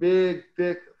 big,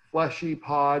 thick, fleshy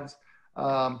pods.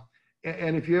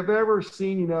 And if you've ever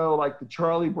seen, like the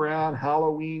Charlie Brown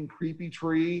Halloween creepy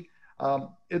tree,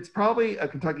 it's probably a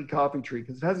Kentucky coffee tree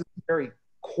because it has a very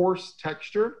coarse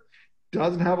texture,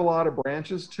 doesn't have a lot of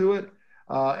branches to it.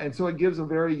 And so it gives a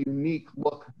very unique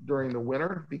look during the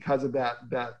winter because of that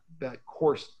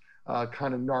coarse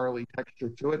kind of gnarly texture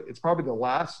to it. It's probably the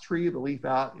last tree to leaf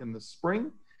out in the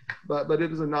spring, but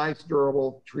it is a nice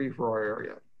durable tree for our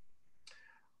area.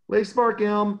 Lacebark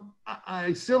elm,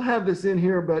 I still have this in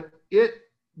here, but it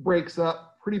breaks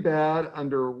up pretty bad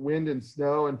under wind and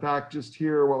snow. In fact, just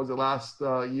here, what was it, last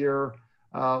year,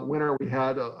 winter, we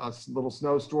had a little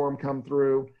snowstorm come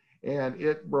through and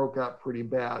it broke up pretty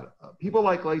bad. People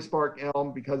like lacebark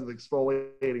elm because of the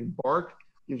exfoliating bark,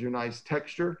 gives you a nice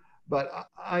texture, but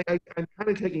I'm kind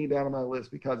of taking it down on my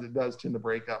list because it does tend to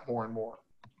break up more and more.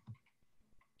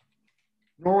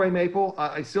 Norway maple,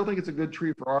 I still think it's a good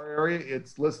tree for our area.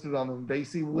 It's listed on the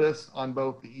invasive list on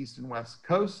both the east and west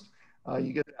coast.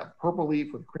 You get that purple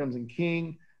leaf with crimson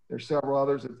king. There's several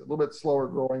others. It's a little bit slower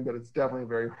growing, but it's definitely a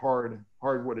very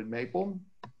hard-wooded maple.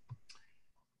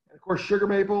 And of course, sugar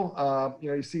maple,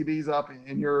 you see these up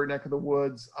in your neck of the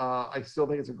woods. I still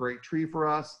think it's a great tree for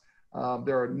us.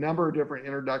 There are a number of different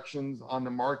introductions on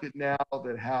the market now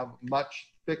that have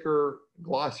much thicker,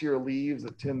 glossier leaves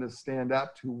that tend to stand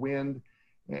up to wind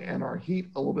and our heat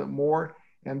a little bit more.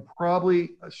 And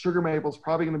probably sugar maple is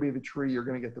probably going to be the tree you're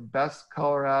going to get the best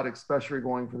color out, especially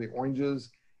going for the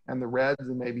oranges and the reds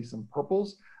and maybe some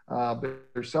purples.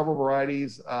 There's several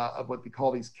varieties of what they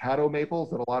call these caddo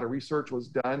maples that a lot of research was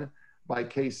done by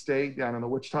K-State down in the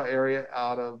Wichita area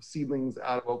out of seedlings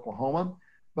out of Oklahoma.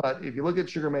 But if you look at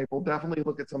sugar maple, definitely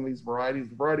look at some of these varieties.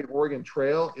 The variety Oregon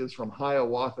Trail is from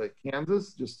Hiawatha,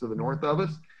 Kansas, just to the north of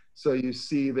us. So you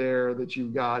see there that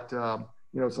you've got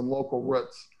some local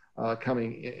roots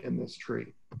coming in this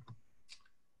tree.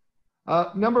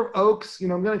 Number of oaks,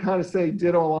 I'm going to kind of say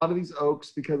ditto a lot of these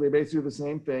oaks because they basically do the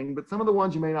same thing, but some of the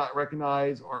ones you may not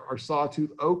recognize are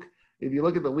sawtooth oak. If you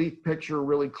look at the leaf picture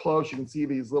really close, you can see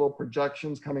these little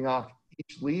projections coming off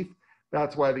each leaf.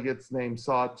 That's why it gets named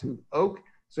sawtooth oak.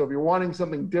 So if you're wanting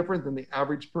something different than the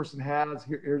average person has,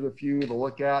 here's a few to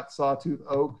look at. Sawtooth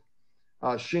oak,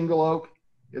 shingle oak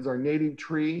is our native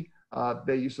tree.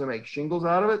 They used to make shingles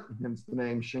out of it, hence the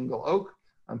name shingle oak.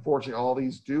 Unfortunately, all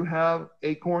these do have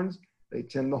acorns. They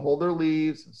tend to hold their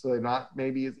leaves, so they're not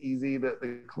maybe as easy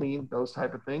to clean, those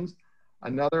type of things.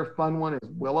 Another fun one is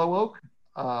willow oak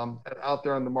out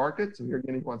there on the market. So here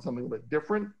you want something a bit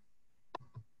different.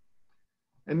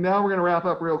 And now we're going to wrap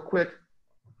up real quick.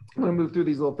 I'm going to move through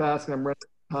these a little fast because I'm running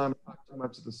out of time, not too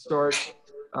much at the start.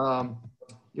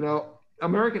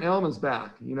 American elm is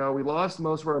back. We lost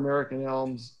most of our American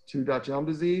elms to Dutch elm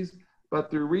disease, but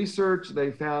through research,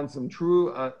 they found some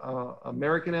true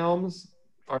American elms.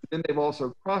 And then they've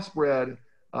also crossbred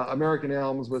American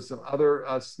elms with some other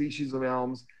species of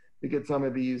elms to get some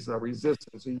of these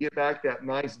resistance. So you get back that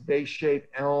nice base-shaped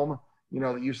elm,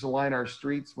 that used to line our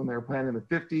streets when they were planted in the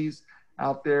 50s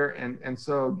out there. And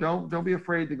so don't be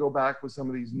afraid to go back with some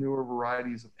of these newer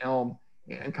varieties of elm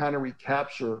and kind of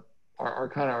recapture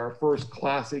our first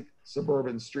classic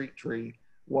suburban street tree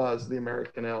was the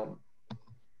American elm.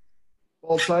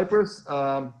 Bald cypress,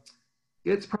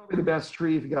 it's probably the best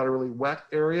tree if you got a really wet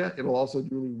area. It'll also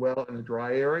do really well in a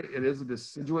dry area. It is a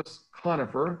deciduous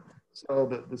conifer.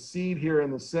 So the seed here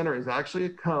in the center is actually a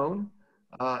cone.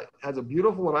 It has a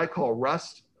beautiful, what I call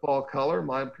rust fall color.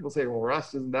 People say, well,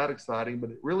 rust isn't that exciting, but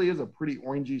it really is a pretty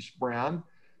orangish brown.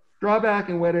 Drawback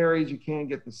in wet areas, you can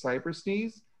get the cypress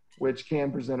knees, which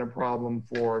can present a problem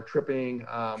for tripping,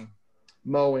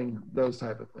 mowing, those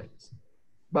type of things.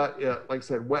 But like I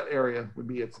said, wet area would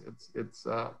be its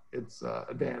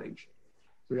advantage.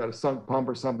 So you got a sunk pump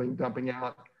or something dumping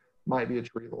out, might be a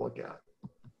tree to look at.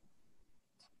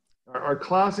 Our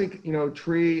classic,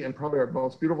 tree, and probably our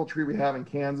most beautiful tree we have in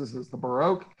Kansas is the bur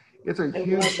oak. It's a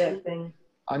huge. I love that thing.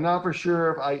 I'm not for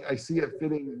sure if I see it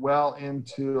fitting well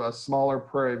into a smaller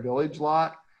Prairie Village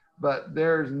lot, but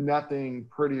there's nothing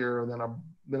prettier than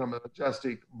a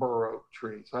majestic bur oak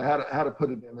tree. So I had to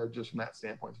put it in there just from that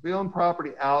standpoint. So if you own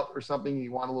property out or something,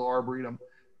 you want a little arboretum,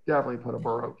 definitely put a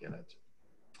bur oak in it.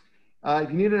 If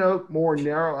you need an oak more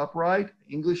narrow upright,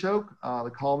 English oak,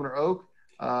 the columnar oak,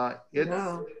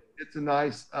 it's a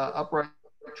nice upright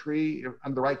tree.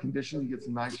 Under the right conditions, you get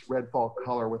some nice red fall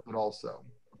color with it also.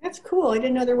 That's cool. I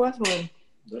didn't know there was one.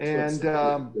 And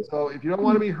so if you don't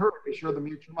want to be hurt, be sure to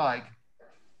mute your mic.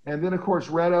 And then, of course,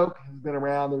 red oak has been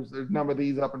around. There's a number of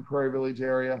these up in Prairie Village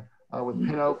area with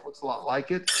pin oak. Looks a lot like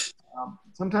it.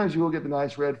 Sometimes you will get the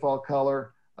nice red fall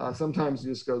color. Sometimes it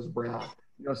just goes brown.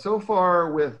 So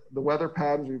far with the weather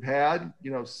patterns we've had,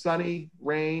 sunny,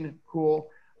 rain, cool.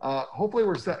 Hopefully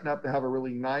we're setting up to have a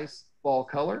really nice fall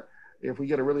color. If we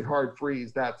get a really hard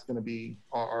freeze, that's going to be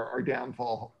our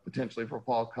downfall potentially for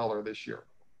fall color this year.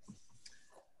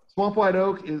 Swamp white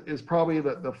oak is probably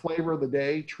the flavor of the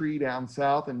day tree down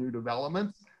south in new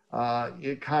developments.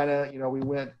 It kind of, we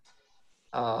went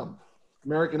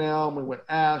American elm, we went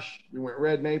ash, we went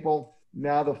red maple.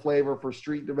 Now the flavor for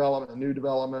street development and new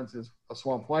developments is a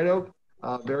swamp white oak.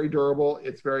 Very durable.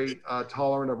 It's very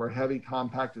tolerant of our heavy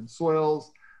compacted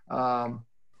soils, and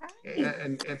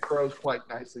grows quite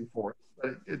nicely for it.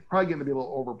 But it's probably going to be a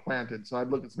little overplanted, so I'd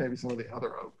look at maybe some of the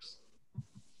other oaks.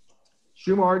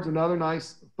 Shumard's another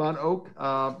nice, fun oak.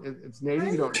 It's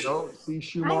native. You don't see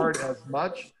Shumard as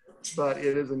much, but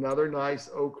it is another nice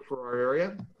oak for our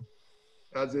area,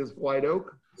 as is white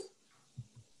oak.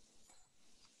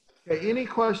 Okay, any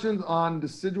questions on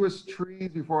deciduous trees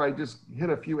before I just hit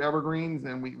a few evergreens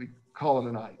and we call it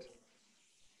a night?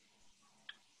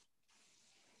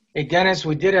 Hey, Dennis,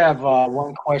 we did have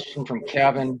one question from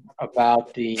Kevin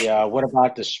about what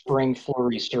about the spring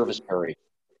flurry serviceberry?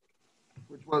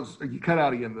 Which was, you cut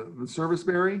out again, the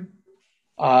serviceberry?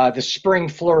 The spring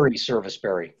flurry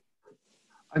serviceberry.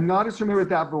 I'm not as familiar with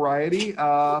that variety,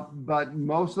 but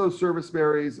most of those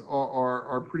serviceberries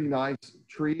are pretty nice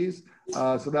trees.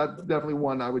 So that's definitely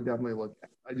one I would definitely look at.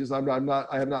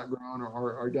 I have not grown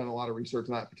or done a lot of research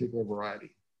on that particular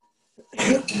variety.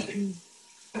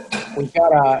 We've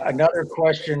got another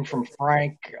question from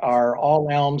Frank. Are all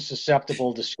elms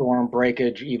susceptible to storm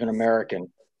breakage, even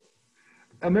American?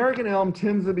 American elm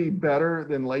tends to be better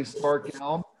than lace bark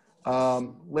elm.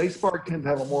 Lace bark tend to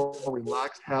have a more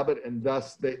relaxed habit, and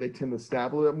thus they tend to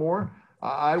stab a little bit more.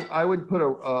 I would put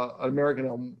an American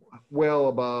elm well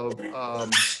above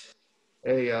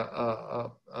a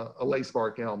lace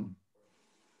bark elm.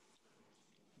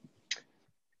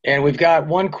 And we've got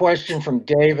one question from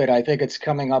David. I think it's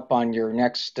coming up on your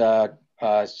next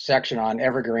section on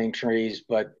evergreen trees,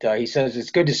 but he says, it's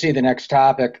good to see the next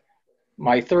topic.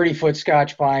 My 30-foot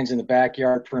Scotch pines in the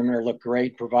backyard perimeter look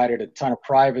great, provided a ton of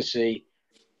privacy,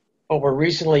 but were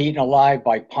recently eaten alive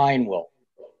by pine wilt.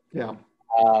 Yeah.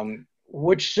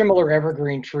 Which similar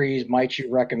evergreen trees might you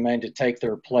recommend to take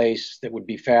their place that would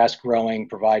be fast growing,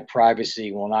 provide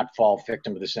privacy, will not fall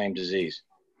victim to the same disease?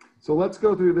 So let's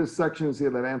go through this section and see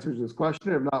if that answers this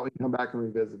question. If not, we can come back and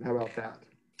revisit. How about that?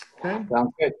 Okay.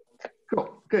 Sounds good.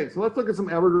 Cool. Okay, so let's look at some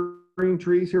evergreen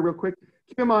trees here real quick.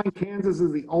 Keep in mind, Kansas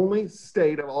is the only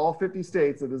state of all 50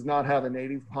 states that does not have a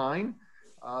native pine.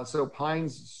 So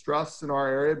pines stress in our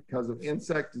area because of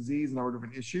insect disease and other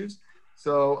different issues.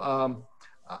 So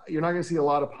you're not going to see a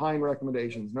lot of pine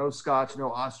recommendations. No Scotch,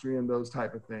 no Austrian, those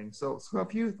type of things. So a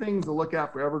few things to look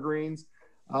at for evergreens.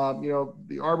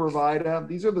 The arborvitae,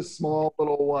 these are the small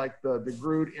little, like the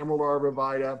Groot Emerald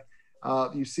arborvitae.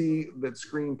 You see that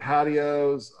screen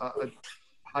patios,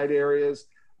 height areas.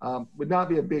 Would not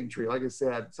be a big tree. Like I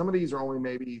said, some of these are only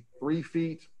maybe 3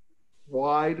 feet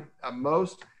wide at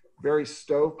most, very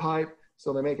stovepipe.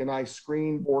 So they make a nice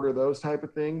screen border, those type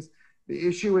of things. The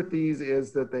issue with these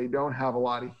is that they don't have a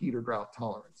lot of heat or drought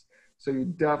tolerance. So you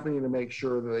definitely need to make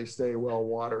sure that they stay well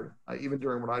watered, even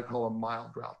during what I call a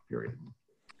mild drought period.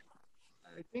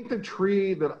 I think the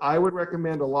tree that I would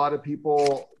recommend a lot of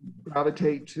people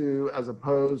gravitate to as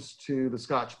opposed to the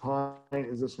Scotch pine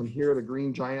is this one here, the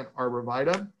green giant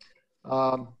arborvitae.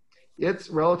 It's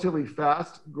relatively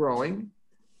fast growing.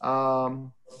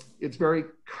 It's very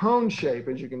cone shape,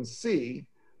 as you can see.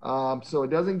 So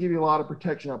it doesn't give you a lot of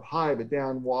protection up high, but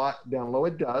down low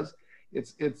it does.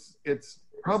 It's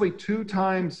probably 2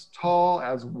 times tall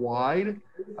as wide,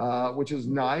 which is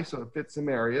nice, so it fits some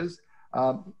areas.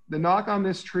 The knock on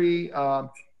this tree,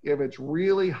 if it's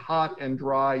really hot and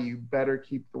dry, you better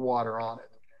keep the water on it.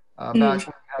 Back when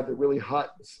we had the really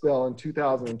hot spell in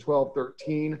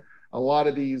 2012-13, a lot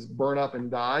of these burn up and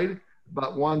died,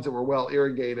 but ones that were well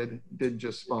irrigated did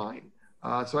just fine.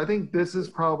 So I think this is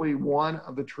probably one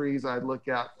of the trees I'd look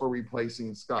at for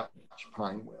replacing Scotch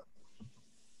pine with.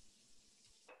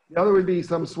 The other would be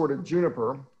some sort of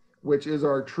juniper, which is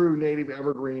our true native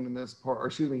evergreen in this part, or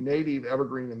excuse me, native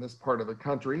evergreen in this part of the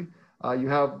country. You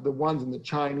have the ones in the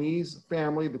Chinese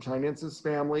family, the Chinensis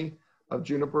family of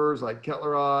junipers like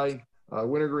Kettleri,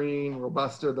 wintergreen,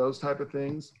 robusta, those type of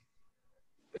things.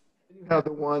 You have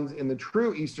the ones in the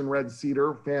true Eastern red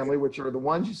cedar family, which are the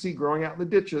ones you see growing out in the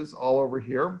ditches all over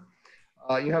here.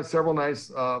 You have several nice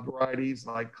varieties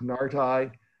like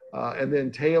Cunardi, and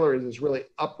then Taylor is this really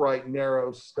upright,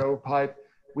 narrow stovepipe.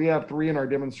 We have 3 in our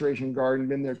demonstration garden,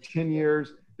 been there 10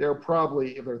 years. They're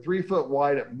probably, if they're 3 foot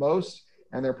wide at most,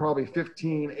 and they're probably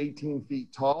 15, 18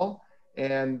 feet tall,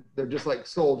 and they're just like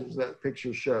soldiers that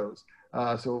picture shows.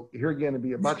 So here again, it'd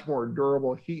be a much more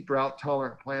durable, heat drought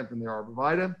tolerant plant than the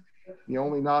arborvitae. The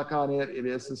only knock on it, it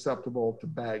is susceptible to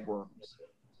bagworms.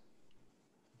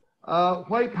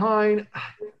 White pine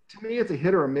to me, it's a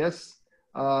hit or a miss.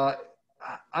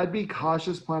 I'd be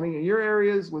cautious planting in your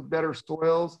areas with better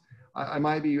soils. I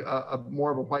might be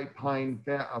more of a white pine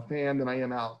fan than I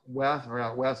am out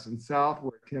west and south,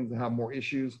 where it tends to have more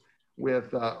issues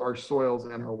with our soils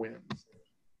and our winds.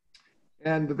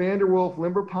 And the Vanderwolf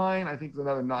limber pine, I think, is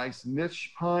another nice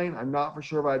niche pine. I'm not for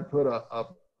sure if I'd put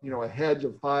a hedge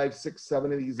of 5, 6,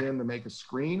 7 of these in to make a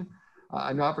screen.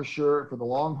 I'm not for sure for the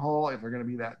long haul if they're going to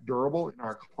be that durable in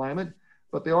our climate,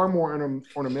 but they are more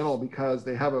ornamental because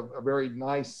they have a very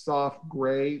nice soft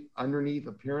gray underneath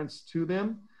appearance to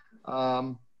them.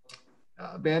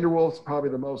 Vanderwolf's probably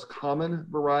the most common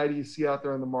variety you see out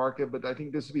there in the market, but I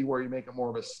think this would be where you make it more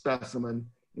of a specimen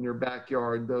in your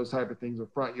backyard, those type of things, or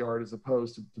front yard, as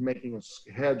opposed to making a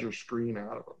hedge or screen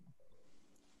out of them.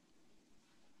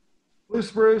 Blue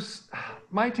spruce,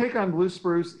 my take on blue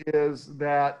spruce is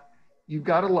that you've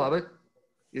got to love it.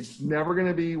 It's never going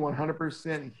to be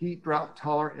 100% heat drought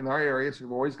tolerant in our area, so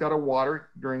you've always got to water it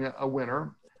during a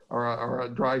winter or a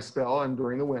dry spell and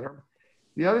during the winter.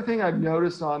 The other thing I've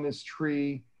noticed on this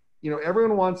tree,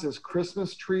 everyone wants this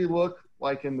Christmas tree look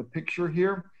like in the picture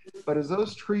here, but as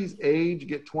those trees age,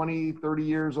 get 20, 30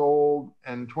 years old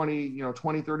and 20,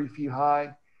 30 feet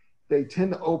high, they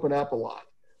tend to open up a lot.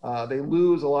 They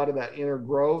lose a lot of that inner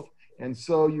growth. And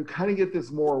so you kind of get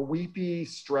this more weepy,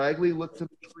 straggly look to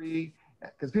the tree,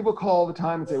 because people call all the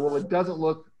time and say, well, it doesn't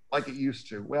look like it used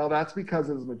to. Well, that's because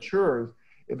as it matures,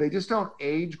 if they just don't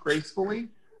age gracefully,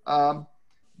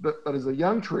 but as a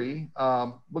young tree,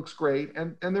 looks great.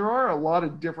 And there are a lot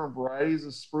of different varieties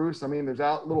of spruce. I mean, there's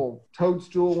out little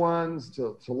toadstool ones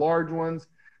to large ones.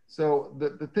 So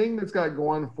the thing that's got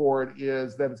going for it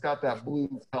is that it's got that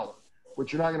blue color,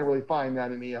 which you're not going to really find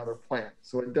that in any other plant.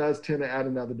 So it does tend to add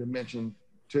another dimension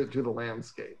to the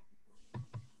landscape.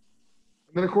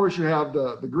 And then, of course, you have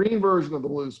the green version of the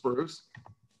blue spruce,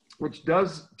 which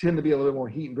does tend to be a little more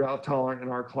heat and drought tolerant in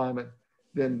our climate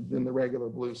than the regular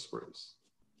blue spruce.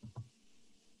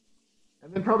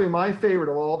 And then probably my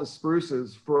favorite of all the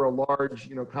spruces for a large,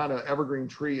 kind of evergreen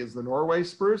tree is the Norway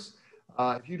spruce.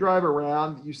 If you drive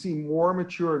around, you see more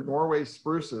mature Norway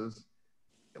spruces,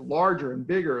 larger and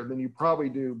bigger than you probably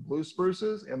do blue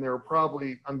spruces. And there are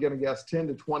probably, I'm going to guess, 10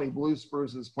 to 20 blue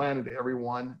spruces planted to every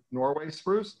one Norway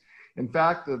spruce. In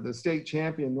fact, the state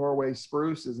champion Norway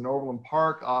spruce is in Overland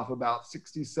Park off about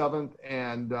 67th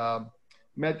and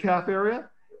Metcalf area.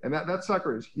 And that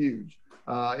sucker is huge.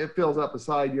 It fills up a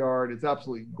side yard. It's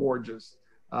absolutely gorgeous.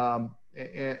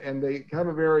 And they have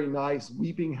a very nice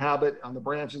weeping habit on the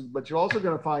branches, but you're also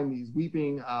going to find these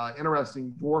weeping,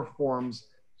 interesting dwarf forms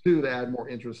too, to add more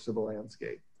interest to the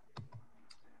landscape.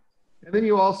 And then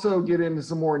you also get into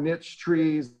some more niche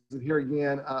trees that here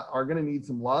again are going to need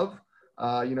some love.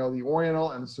 The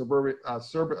Oriental and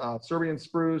Serbian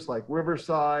spruce like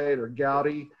Riverside or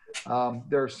Gouty.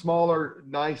 They're smaller,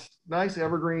 nice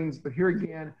evergreens, but here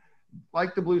again,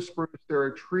 like the blue spruce, they're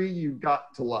a tree you've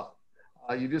got to love.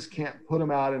 You just can't put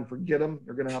them out and forget them.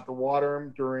 You're going to have to water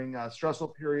them during stressful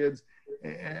periods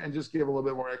and just give a little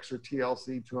bit more extra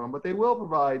TLC to them, but they will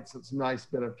provide some nice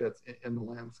benefits in the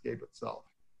landscape itself.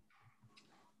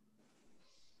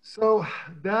 So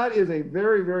that is a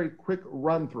very, very quick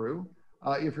run through.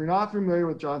 If you're not familiar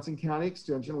with Johnson County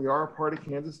Extension, we are a part of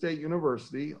Kansas State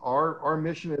University. Our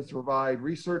mission is to provide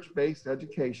research-based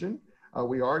education.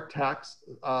 We are tax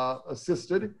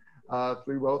assisted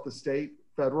through both the state,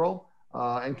 federal,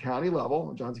 and county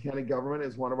level. Johnson County government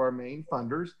is one of our main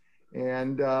funders.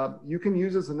 And you can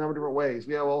use this in a number of different ways.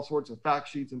 We have all sorts of fact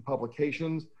sheets and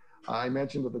publications. I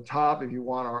mentioned at the top, if you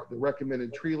want the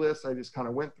recommended tree list I just kind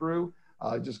of went through,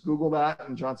 just Google that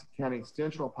and Johnson County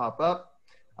Extension will pop up.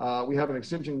 We have an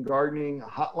extension gardening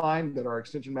hotline that our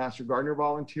extension master gardener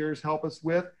volunteers help us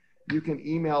with. You can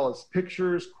email us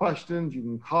pictures, questions, you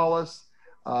can call us.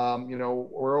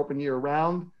 We're open year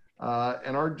round.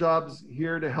 And our job's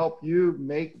here to help you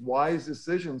make wise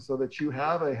decisions so that you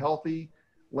have a healthy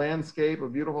landscape, a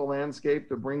beautiful landscape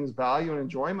that brings value and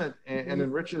enjoyment and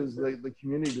enriches the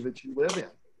community that you live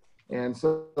in. And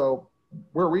so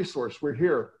we're a resource, we're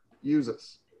here, use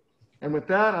us. And with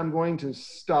that, I'm going to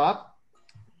stop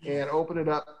and open it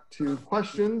up to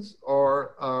questions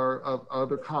or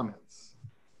other comments.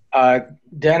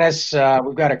 Dennis,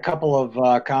 we've got a couple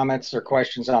of comments or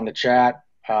questions on the chat.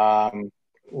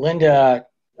 Linda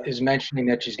is mentioning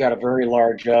that she's got a very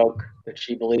large oak that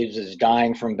she believes is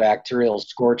dying from bacterial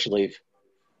scorch leaf.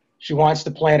 She wants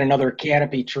to plant another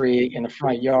canopy tree in the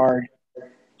front yard,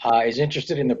 is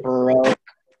interested in the bur oak,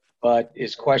 but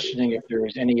is questioning if there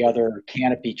is any other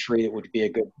canopy tree that would be a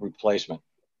good replacement.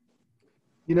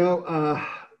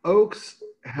 Oaks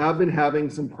have been having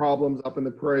some problems up in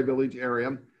the Prairie Village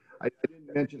area. I didn't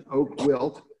mentioned oak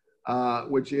wilt,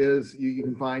 which is, you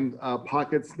can find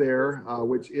pockets there,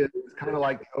 which is kind of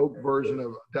like the oak version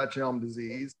of Dutch elm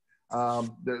disease.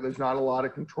 There's not a lot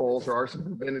of controls. There are some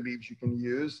preventatives you can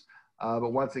use,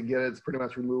 but once it gets, it's pretty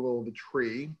much removal of the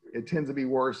tree. It tends to be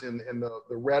worse in the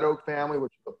red oak family,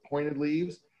 which is the pointed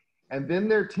leaves. And then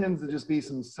there tends to just be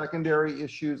some secondary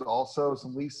issues also,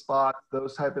 some leaf spots,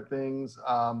 those type of things,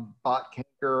 bot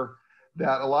canker,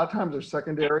 that a lot of times are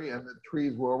secondary and the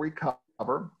trees will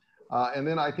recover. And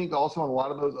then I think also on a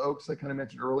lot of those oaks I kind of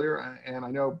mentioned earlier, and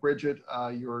I know Bridget,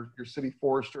 your city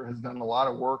forester, has done a lot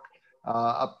of work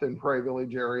up in Prairie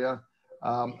Village area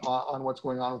on what's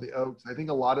going on with the oaks. I think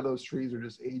a lot of those trees are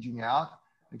just aging out,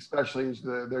 especially as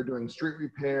they're doing street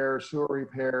repair, sewer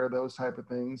repair, those type of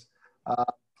things.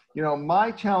 You know,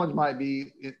 my challenge might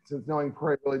be, since knowing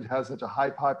Prairie Village has such a high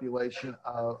population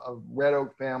of red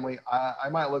oak family, I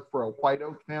might look for a white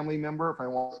oak family member if I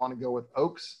want to go with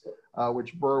oaks,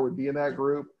 which Burr would be in that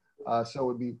group. So it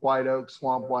would be white oak,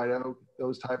 swamp white oak,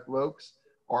 those type of oaks,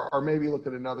 or maybe look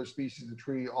at another species of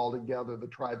tree altogether to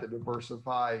try to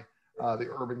diversify the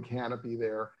urban canopy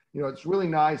there. You know, it's really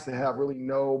nice to have really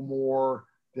no more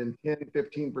than 10,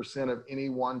 15% of any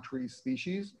one tree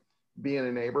species be in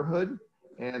a neighborhood.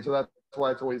 And so that's why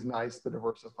it's always nice to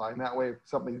diversify. And that way, if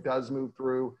something does move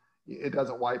through, it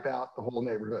doesn't wipe out the whole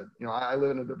neighborhood. You know, I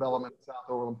live in a development in South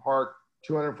Overland Park,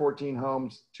 214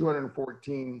 homes,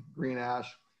 214 green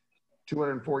ash,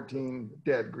 214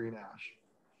 dead green ash.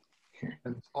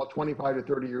 And it's all 25 to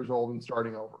 30 years old and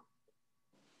starting over.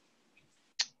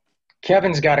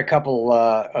 Kevin's got a couple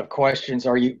of questions.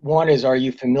 Are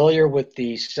you familiar with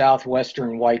the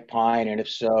southwestern white pine? And if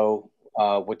so,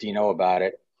 what do you know about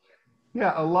it?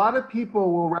 Yeah, a lot of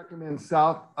people will recommend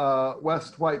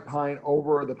west white pine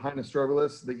over the Pinus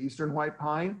strobilus, the eastern white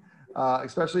pine,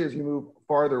 especially as you move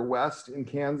farther west in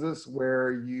Kansas,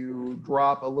 where you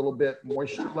drop a little bit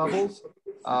moisture levels.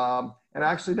 And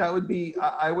actually, that would be,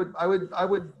 I would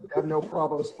have no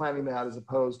problems planting that as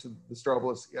opposed to the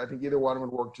strobilus. I think either one would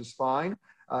work just fine.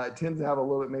 It tends to have a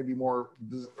little bit maybe more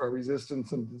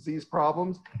resistance and disease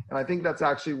problems. And I think that's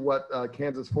actually what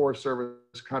Kansas Forest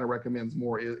Service kind of recommends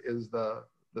more is the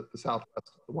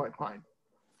southwest white pine.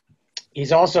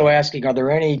 He's also asking, are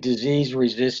there any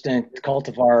disease-resistant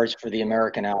cultivars for the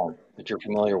American elm that you're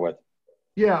familiar with?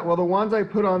 Yeah, well, the ones I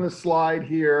put on the slide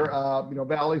here, you know,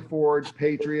 Valley Forge,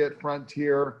 Patriot,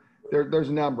 Frontier, there's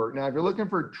a number. Now, if you're looking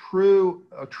for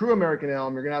a true American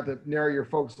elm, you're going to have to narrow your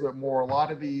focus a bit more. A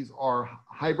lot of these are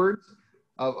hybrids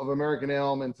of American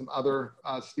elm and some other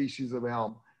species of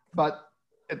elm. But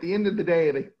at the end of the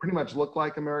day, they pretty much look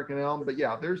like American elm. But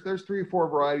yeah, there's 3 or 4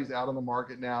 varieties out on the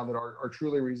market now that are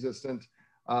truly resistant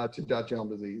to Dutch elm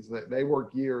disease. They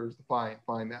work years to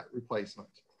find that replacement.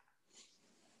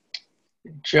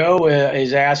 Joe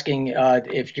is asking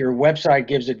if your website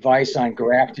gives advice on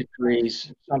grafted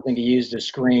trees, something to use to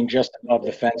screen just above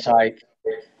the fence height,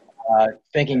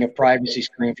 thinking of privacy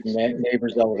screen from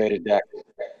neighbor's elevated deck.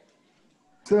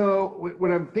 So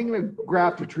when I'm thinking of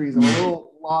grafted trees, I'm a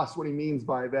little lost what he means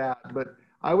by that. But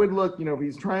I would look, you know, if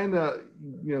he's trying to,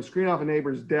 you know, screen off a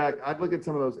neighbor's deck, I'd look at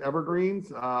some of those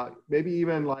evergreens, maybe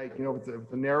even like, you know, if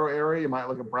it's a narrow area, you might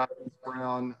look at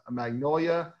brown, a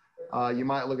magnolia. You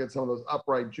might look at some of those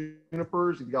upright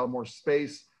junipers. If you've got more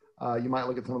space, you might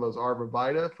look at some of those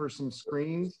arborvitae for some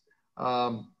screens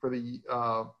for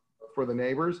the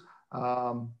neighbors.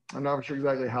 I'm not sure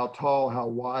exactly how tall, how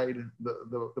wide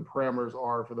the parameters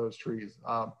are for those trees.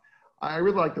 I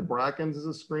really like the brackens as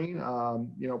a screen.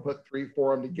 You know, put 3,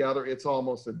 4 of them together. It's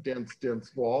almost a dense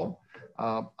wall.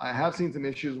 I have seen some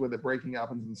issues with it breaking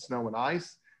up in snow and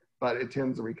ice, but it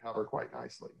tends to recover quite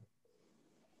nicely.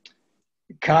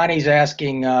 Connie's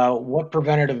asking what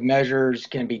preventative measures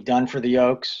can be done for the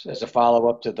oaks as a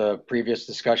follow-up to the previous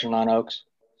discussion on oaks?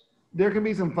 There can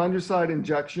be some fungicide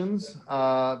injections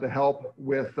to help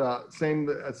with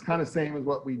it's kind of same as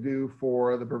what we do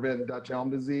for the prevent Dutch elm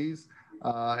disease.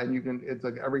 And it's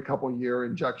like every couple of year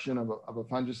injection of a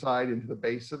fungicide into the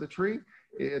base of the tree.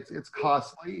 It's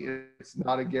costly, it's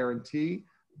not a guarantee,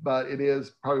 but it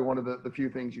is probably one of the few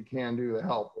things you can do to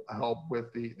help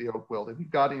with the oak wilt. If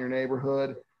you've got in your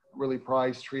neighborhood, really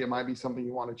prized tree, it might be something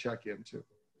you want to check into.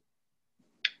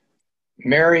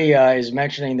 Mary is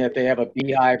mentioning that they have a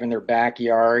beehive in their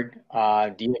backyard.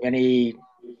 Do you have any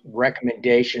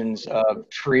recommendations of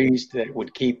trees that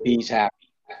would keep bees happy?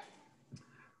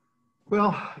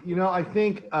 Well, you know, I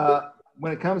think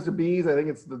when it comes to bees, I think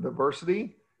it's the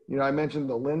diversity. You know, I mentioned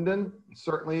the linden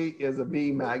certainly is a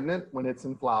bee magnet when it's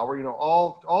in flower. You know,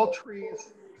 all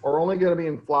trees are only going to be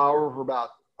in flower for about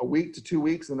a week to 2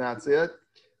 weeks, and that's it.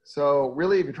 So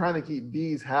really, if you're trying to keep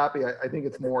bees happy, I think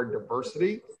it's more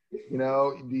diversity. You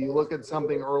know, do you look at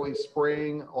something early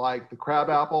spring like the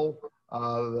crabapple,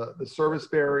 the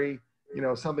serviceberry, you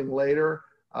know, something later?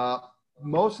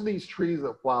 Most of these trees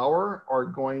that flower are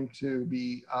going to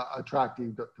be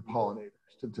attractive to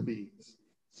pollinators, to bees.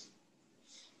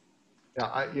 Yeah,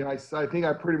 I think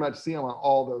I pretty much see them on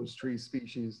all those tree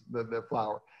species that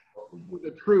flower.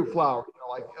 The true flower, you know,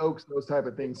 like oaks, those type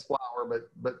of things flower,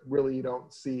 but really you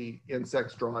don't see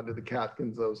insects drawn to the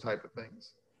catkins, those type of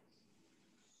things.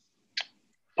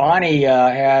 Bonnie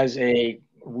has a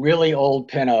really old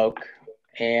pin oak,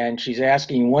 and she's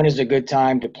asking when is a good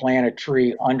time to plant a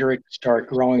tree under it to start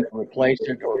growing to replace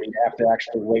it, or do you have to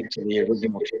actually wait till the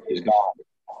original tree is gone?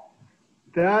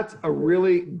 That's a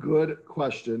really good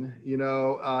question. You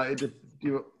know,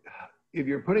 if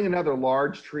you're putting another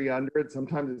large tree under it,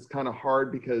 sometimes it's kind of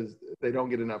hard because they don't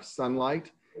get enough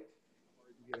sunlight to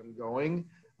get them going.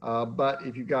 But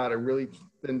if you've got a really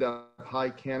thinned up high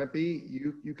canopy,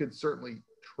 you could certainly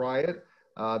try it.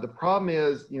 The problem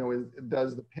is, you know,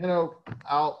 does the pin oak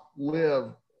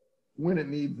outlive when it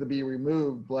needs to be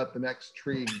removed, let the next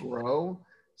tree grow?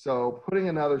 So putting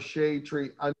another shade tree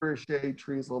under a shade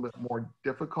tree is a little bit more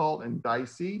difficult and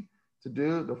dicey to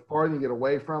do. The farther you get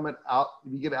away from it, if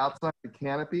you get outside the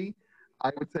canopy, I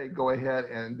would say go ahead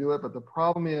and do it. But the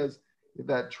problem is if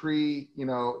that tree, you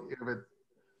know,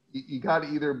 you got to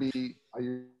either be,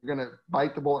 you're going to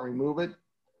bite the bullet and remove it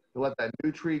to let that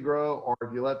new tree grow, or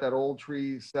if you let that old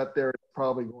tree set there, it's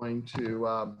probably going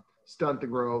to stunt the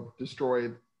growth, destroy,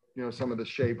 you know, some of the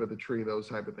shape of the tree, those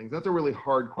type of things. That's a really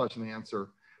hard question to answer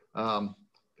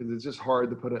because it's just hard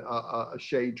to put a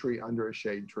shade tree under a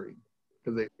shade tree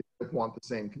because they want the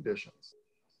same conditions.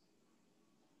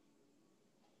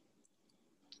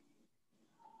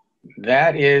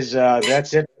 That's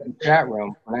it for the chat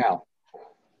room for now.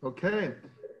 Okay.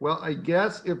 Well, I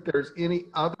guess if there's any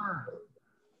other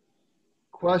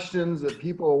questions that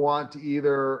people want to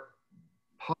either,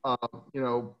 you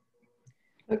know.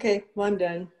 Okay, well, I'm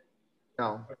done.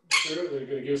 No. They're going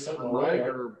to give something away.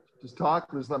 Or just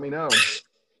talk, just let me know.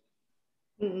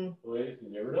 Mm-mm. Wait,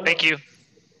 you never know. Thank you.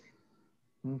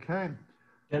 Okay.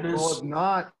 Dennis? Well, if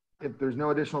not, if there's no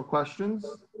additional questions.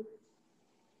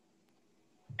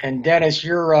 And Dennis,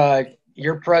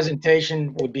 your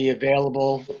presentation would be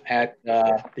available at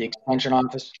the extension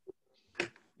office.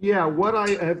 Yeah, what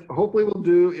I hopefully will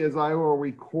do is I've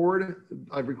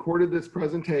recorded this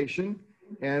presentation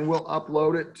and we'll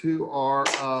upload it to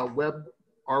our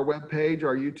web page,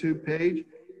 our YouTube page,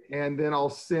 and then I'll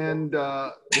send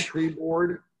the tree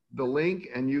board the link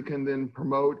and you can then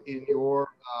promote in your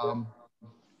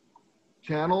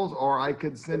channels, or I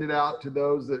could send it out to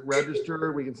those that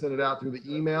register. We can send it out through the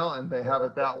email and they have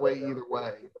it that way either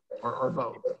way, or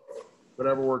both,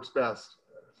 whatever works best.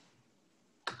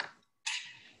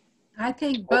 I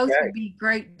think both Okay. would be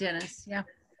great, Dennis. Yeah.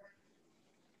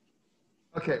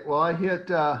 Okay, well, I hit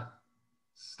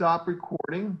stop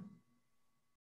recording.